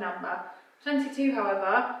 lovely number. 22,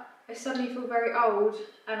 however, I suddenly feel very old,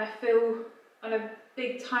 and I feel on a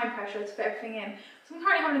big time pressure to fit everything in. So I'm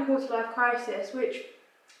currently having a quarter life crisis, which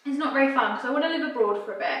is not very fun, because I want to live abroad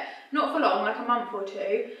for a bit. Not for long, like a month or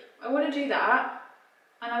two. I want to do that,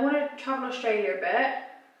 and I want to travel Australia a bit,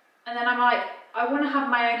 and then I'm like, I want to have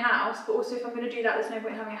my own house, but also if I'm going to do that, there's no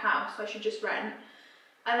point in having a house, so I should just rent.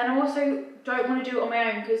 And then I also don't want to do it on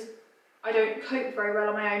my own, because I don't cope very well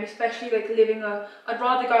on my own, especially like living I'd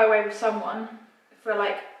rather go away with someone for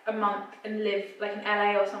like a month and live like in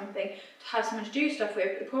LA or something, to have someone to do stuff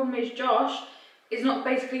with. The problem is Josh is not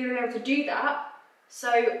basically going to be able to do that. So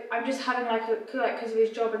I'm just having because of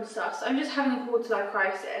his job and stuff, so I'm just having a quarter life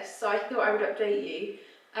crisis. So I thought I would update you.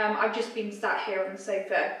 I've just been sat here on the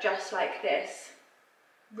sofa just like this,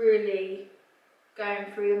 really going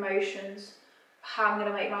through the motions, how I'm going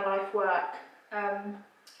to make my life work,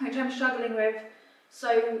 which I'm struggling with.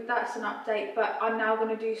 So that's an update, but I'm now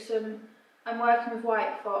going to do I'm working with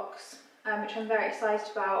White Fox, which I'm very excited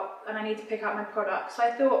about, and I need to pick out my products. So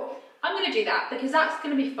I thought, I'm going to do that because that's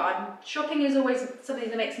going to be fun. Shopping is always something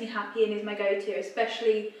that makes me happy and is my go-to,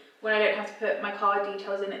 especially when I don't have to put my card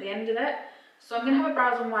details in at the end of it. So I'm going to have a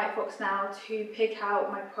browse on White Fox now to pick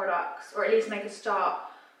out my products, or at least make a start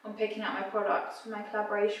on picking out my products for my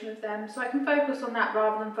collaboration with them, so I can focus on that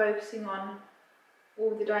rather than focusing on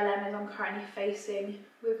all the dilemmas I'm currently facing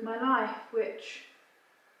with my life, which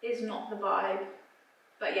is not the vibe.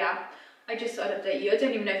 But yeah, I just thought I'd update you. I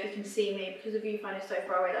don't even know if you can see me because the viewfinder is so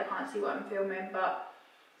far away that I can't see what I'm filming, but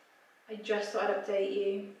I just thought I'd update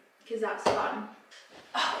you because that's fun.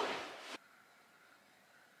 Oh.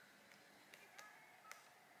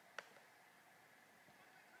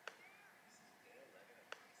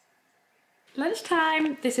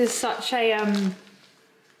 Lunchtime. This is such a, I don't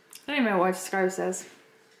even know what I describe this as.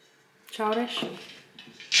 Childish.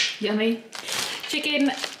 Yummy.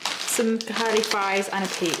 Chicken, some curly fries and a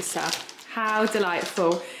pizza. How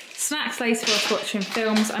delightful. Snacks later whilst watching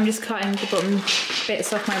films. I'm just cutting the bottom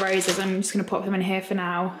bits off my roses. I'm just going to pop them in here for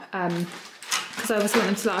now. Because I obviously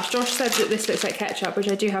want them to last. Josh said that this looks like ketchup, which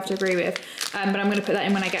I do have to agree with. But I'm going to put that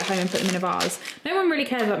in when I get home and put them in a vase. No one really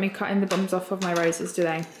cares about me cutting the bottoms off of my roses, do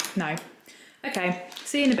they? No. Okay,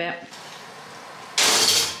 see you in a bit.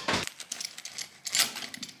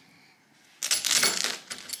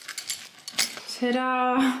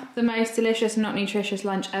 Ta-da! The most delicious, not nutritious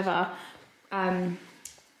lunch ever. Oh,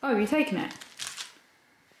 are you taking it?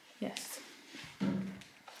 Yes.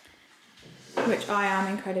 Which I am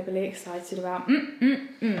incredibly excited about.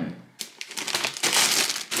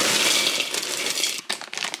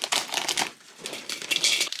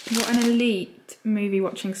 What an elite movie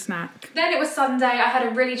watching snack. Then it was Sunday. I had a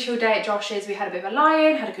really chill day at Josh's. We had a bit of a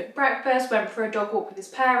lie-in, had a good breakfast, went for a dog walk with his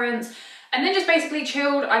parents, and then just basically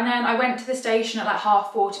chilled. And then I went to the station at like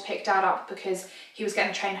 4:30 to pick Dad up because he was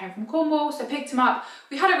getting a train home from Cornwall. So I picked him up.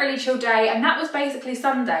 We had a really chill day, and that was basically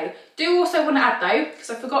Sunday. Do also want to add though, because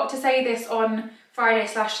I forgot to say this on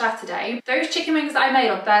Friday/Saturday, those chicken wings that I made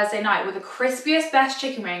on Thursday night were the crispiest, best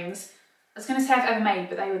chicken wings I was gonna say I've ever made,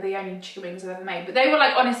 but they were the only chicken wings I've ever made. But they were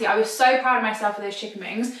like, honestly, I was so proud of myself for those chicken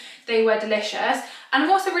wings. They were delicious. And I'm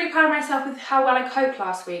also really proud of myself with how well I coped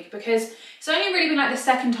last week, because it's only really been like the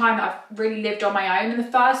second time that I've really lived on my own. And the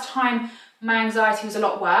first time my anxiety was a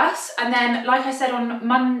lot worse. And then, like I said on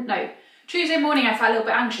Tuesday morning, I felt a little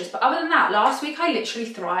bit anxious. But other than that, last week I literally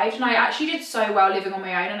thrived, and I actually did so well living on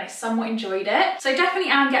my own, and I somewhat enjoyed it. So I definitely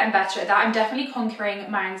am getting better at that. I'm definitely conquering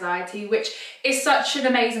my anxiety, which is such an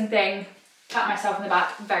amazing thing. Pat myself on the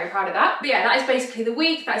back, I'm very proud of that. But yeah, that is basically the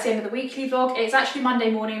week. That's the end of the weekly vlog. It's actually Monday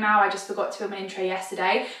morning now. I just forgot to film an intro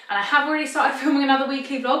yesterday, and I have already started filming another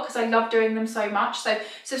weekly vlog because I love doing them so much. So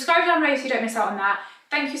subscribe down below so you don't miss out on that.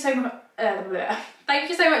 Thank you so much. Thank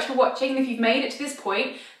you so much for watching. If you've made it to this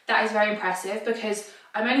point, that is very impressive, because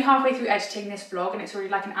I'm only halfway through editing this vlog and it's already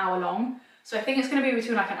like an hour long. So I think it's going to be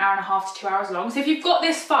between like an hour and a half to 2 hours long. So if you've got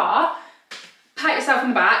this far, pat yourself on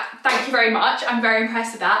the back. Thank you very much. I'm very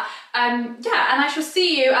impressed with that. Yeah, and I shall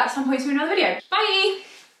see you at some point in another video. Bye!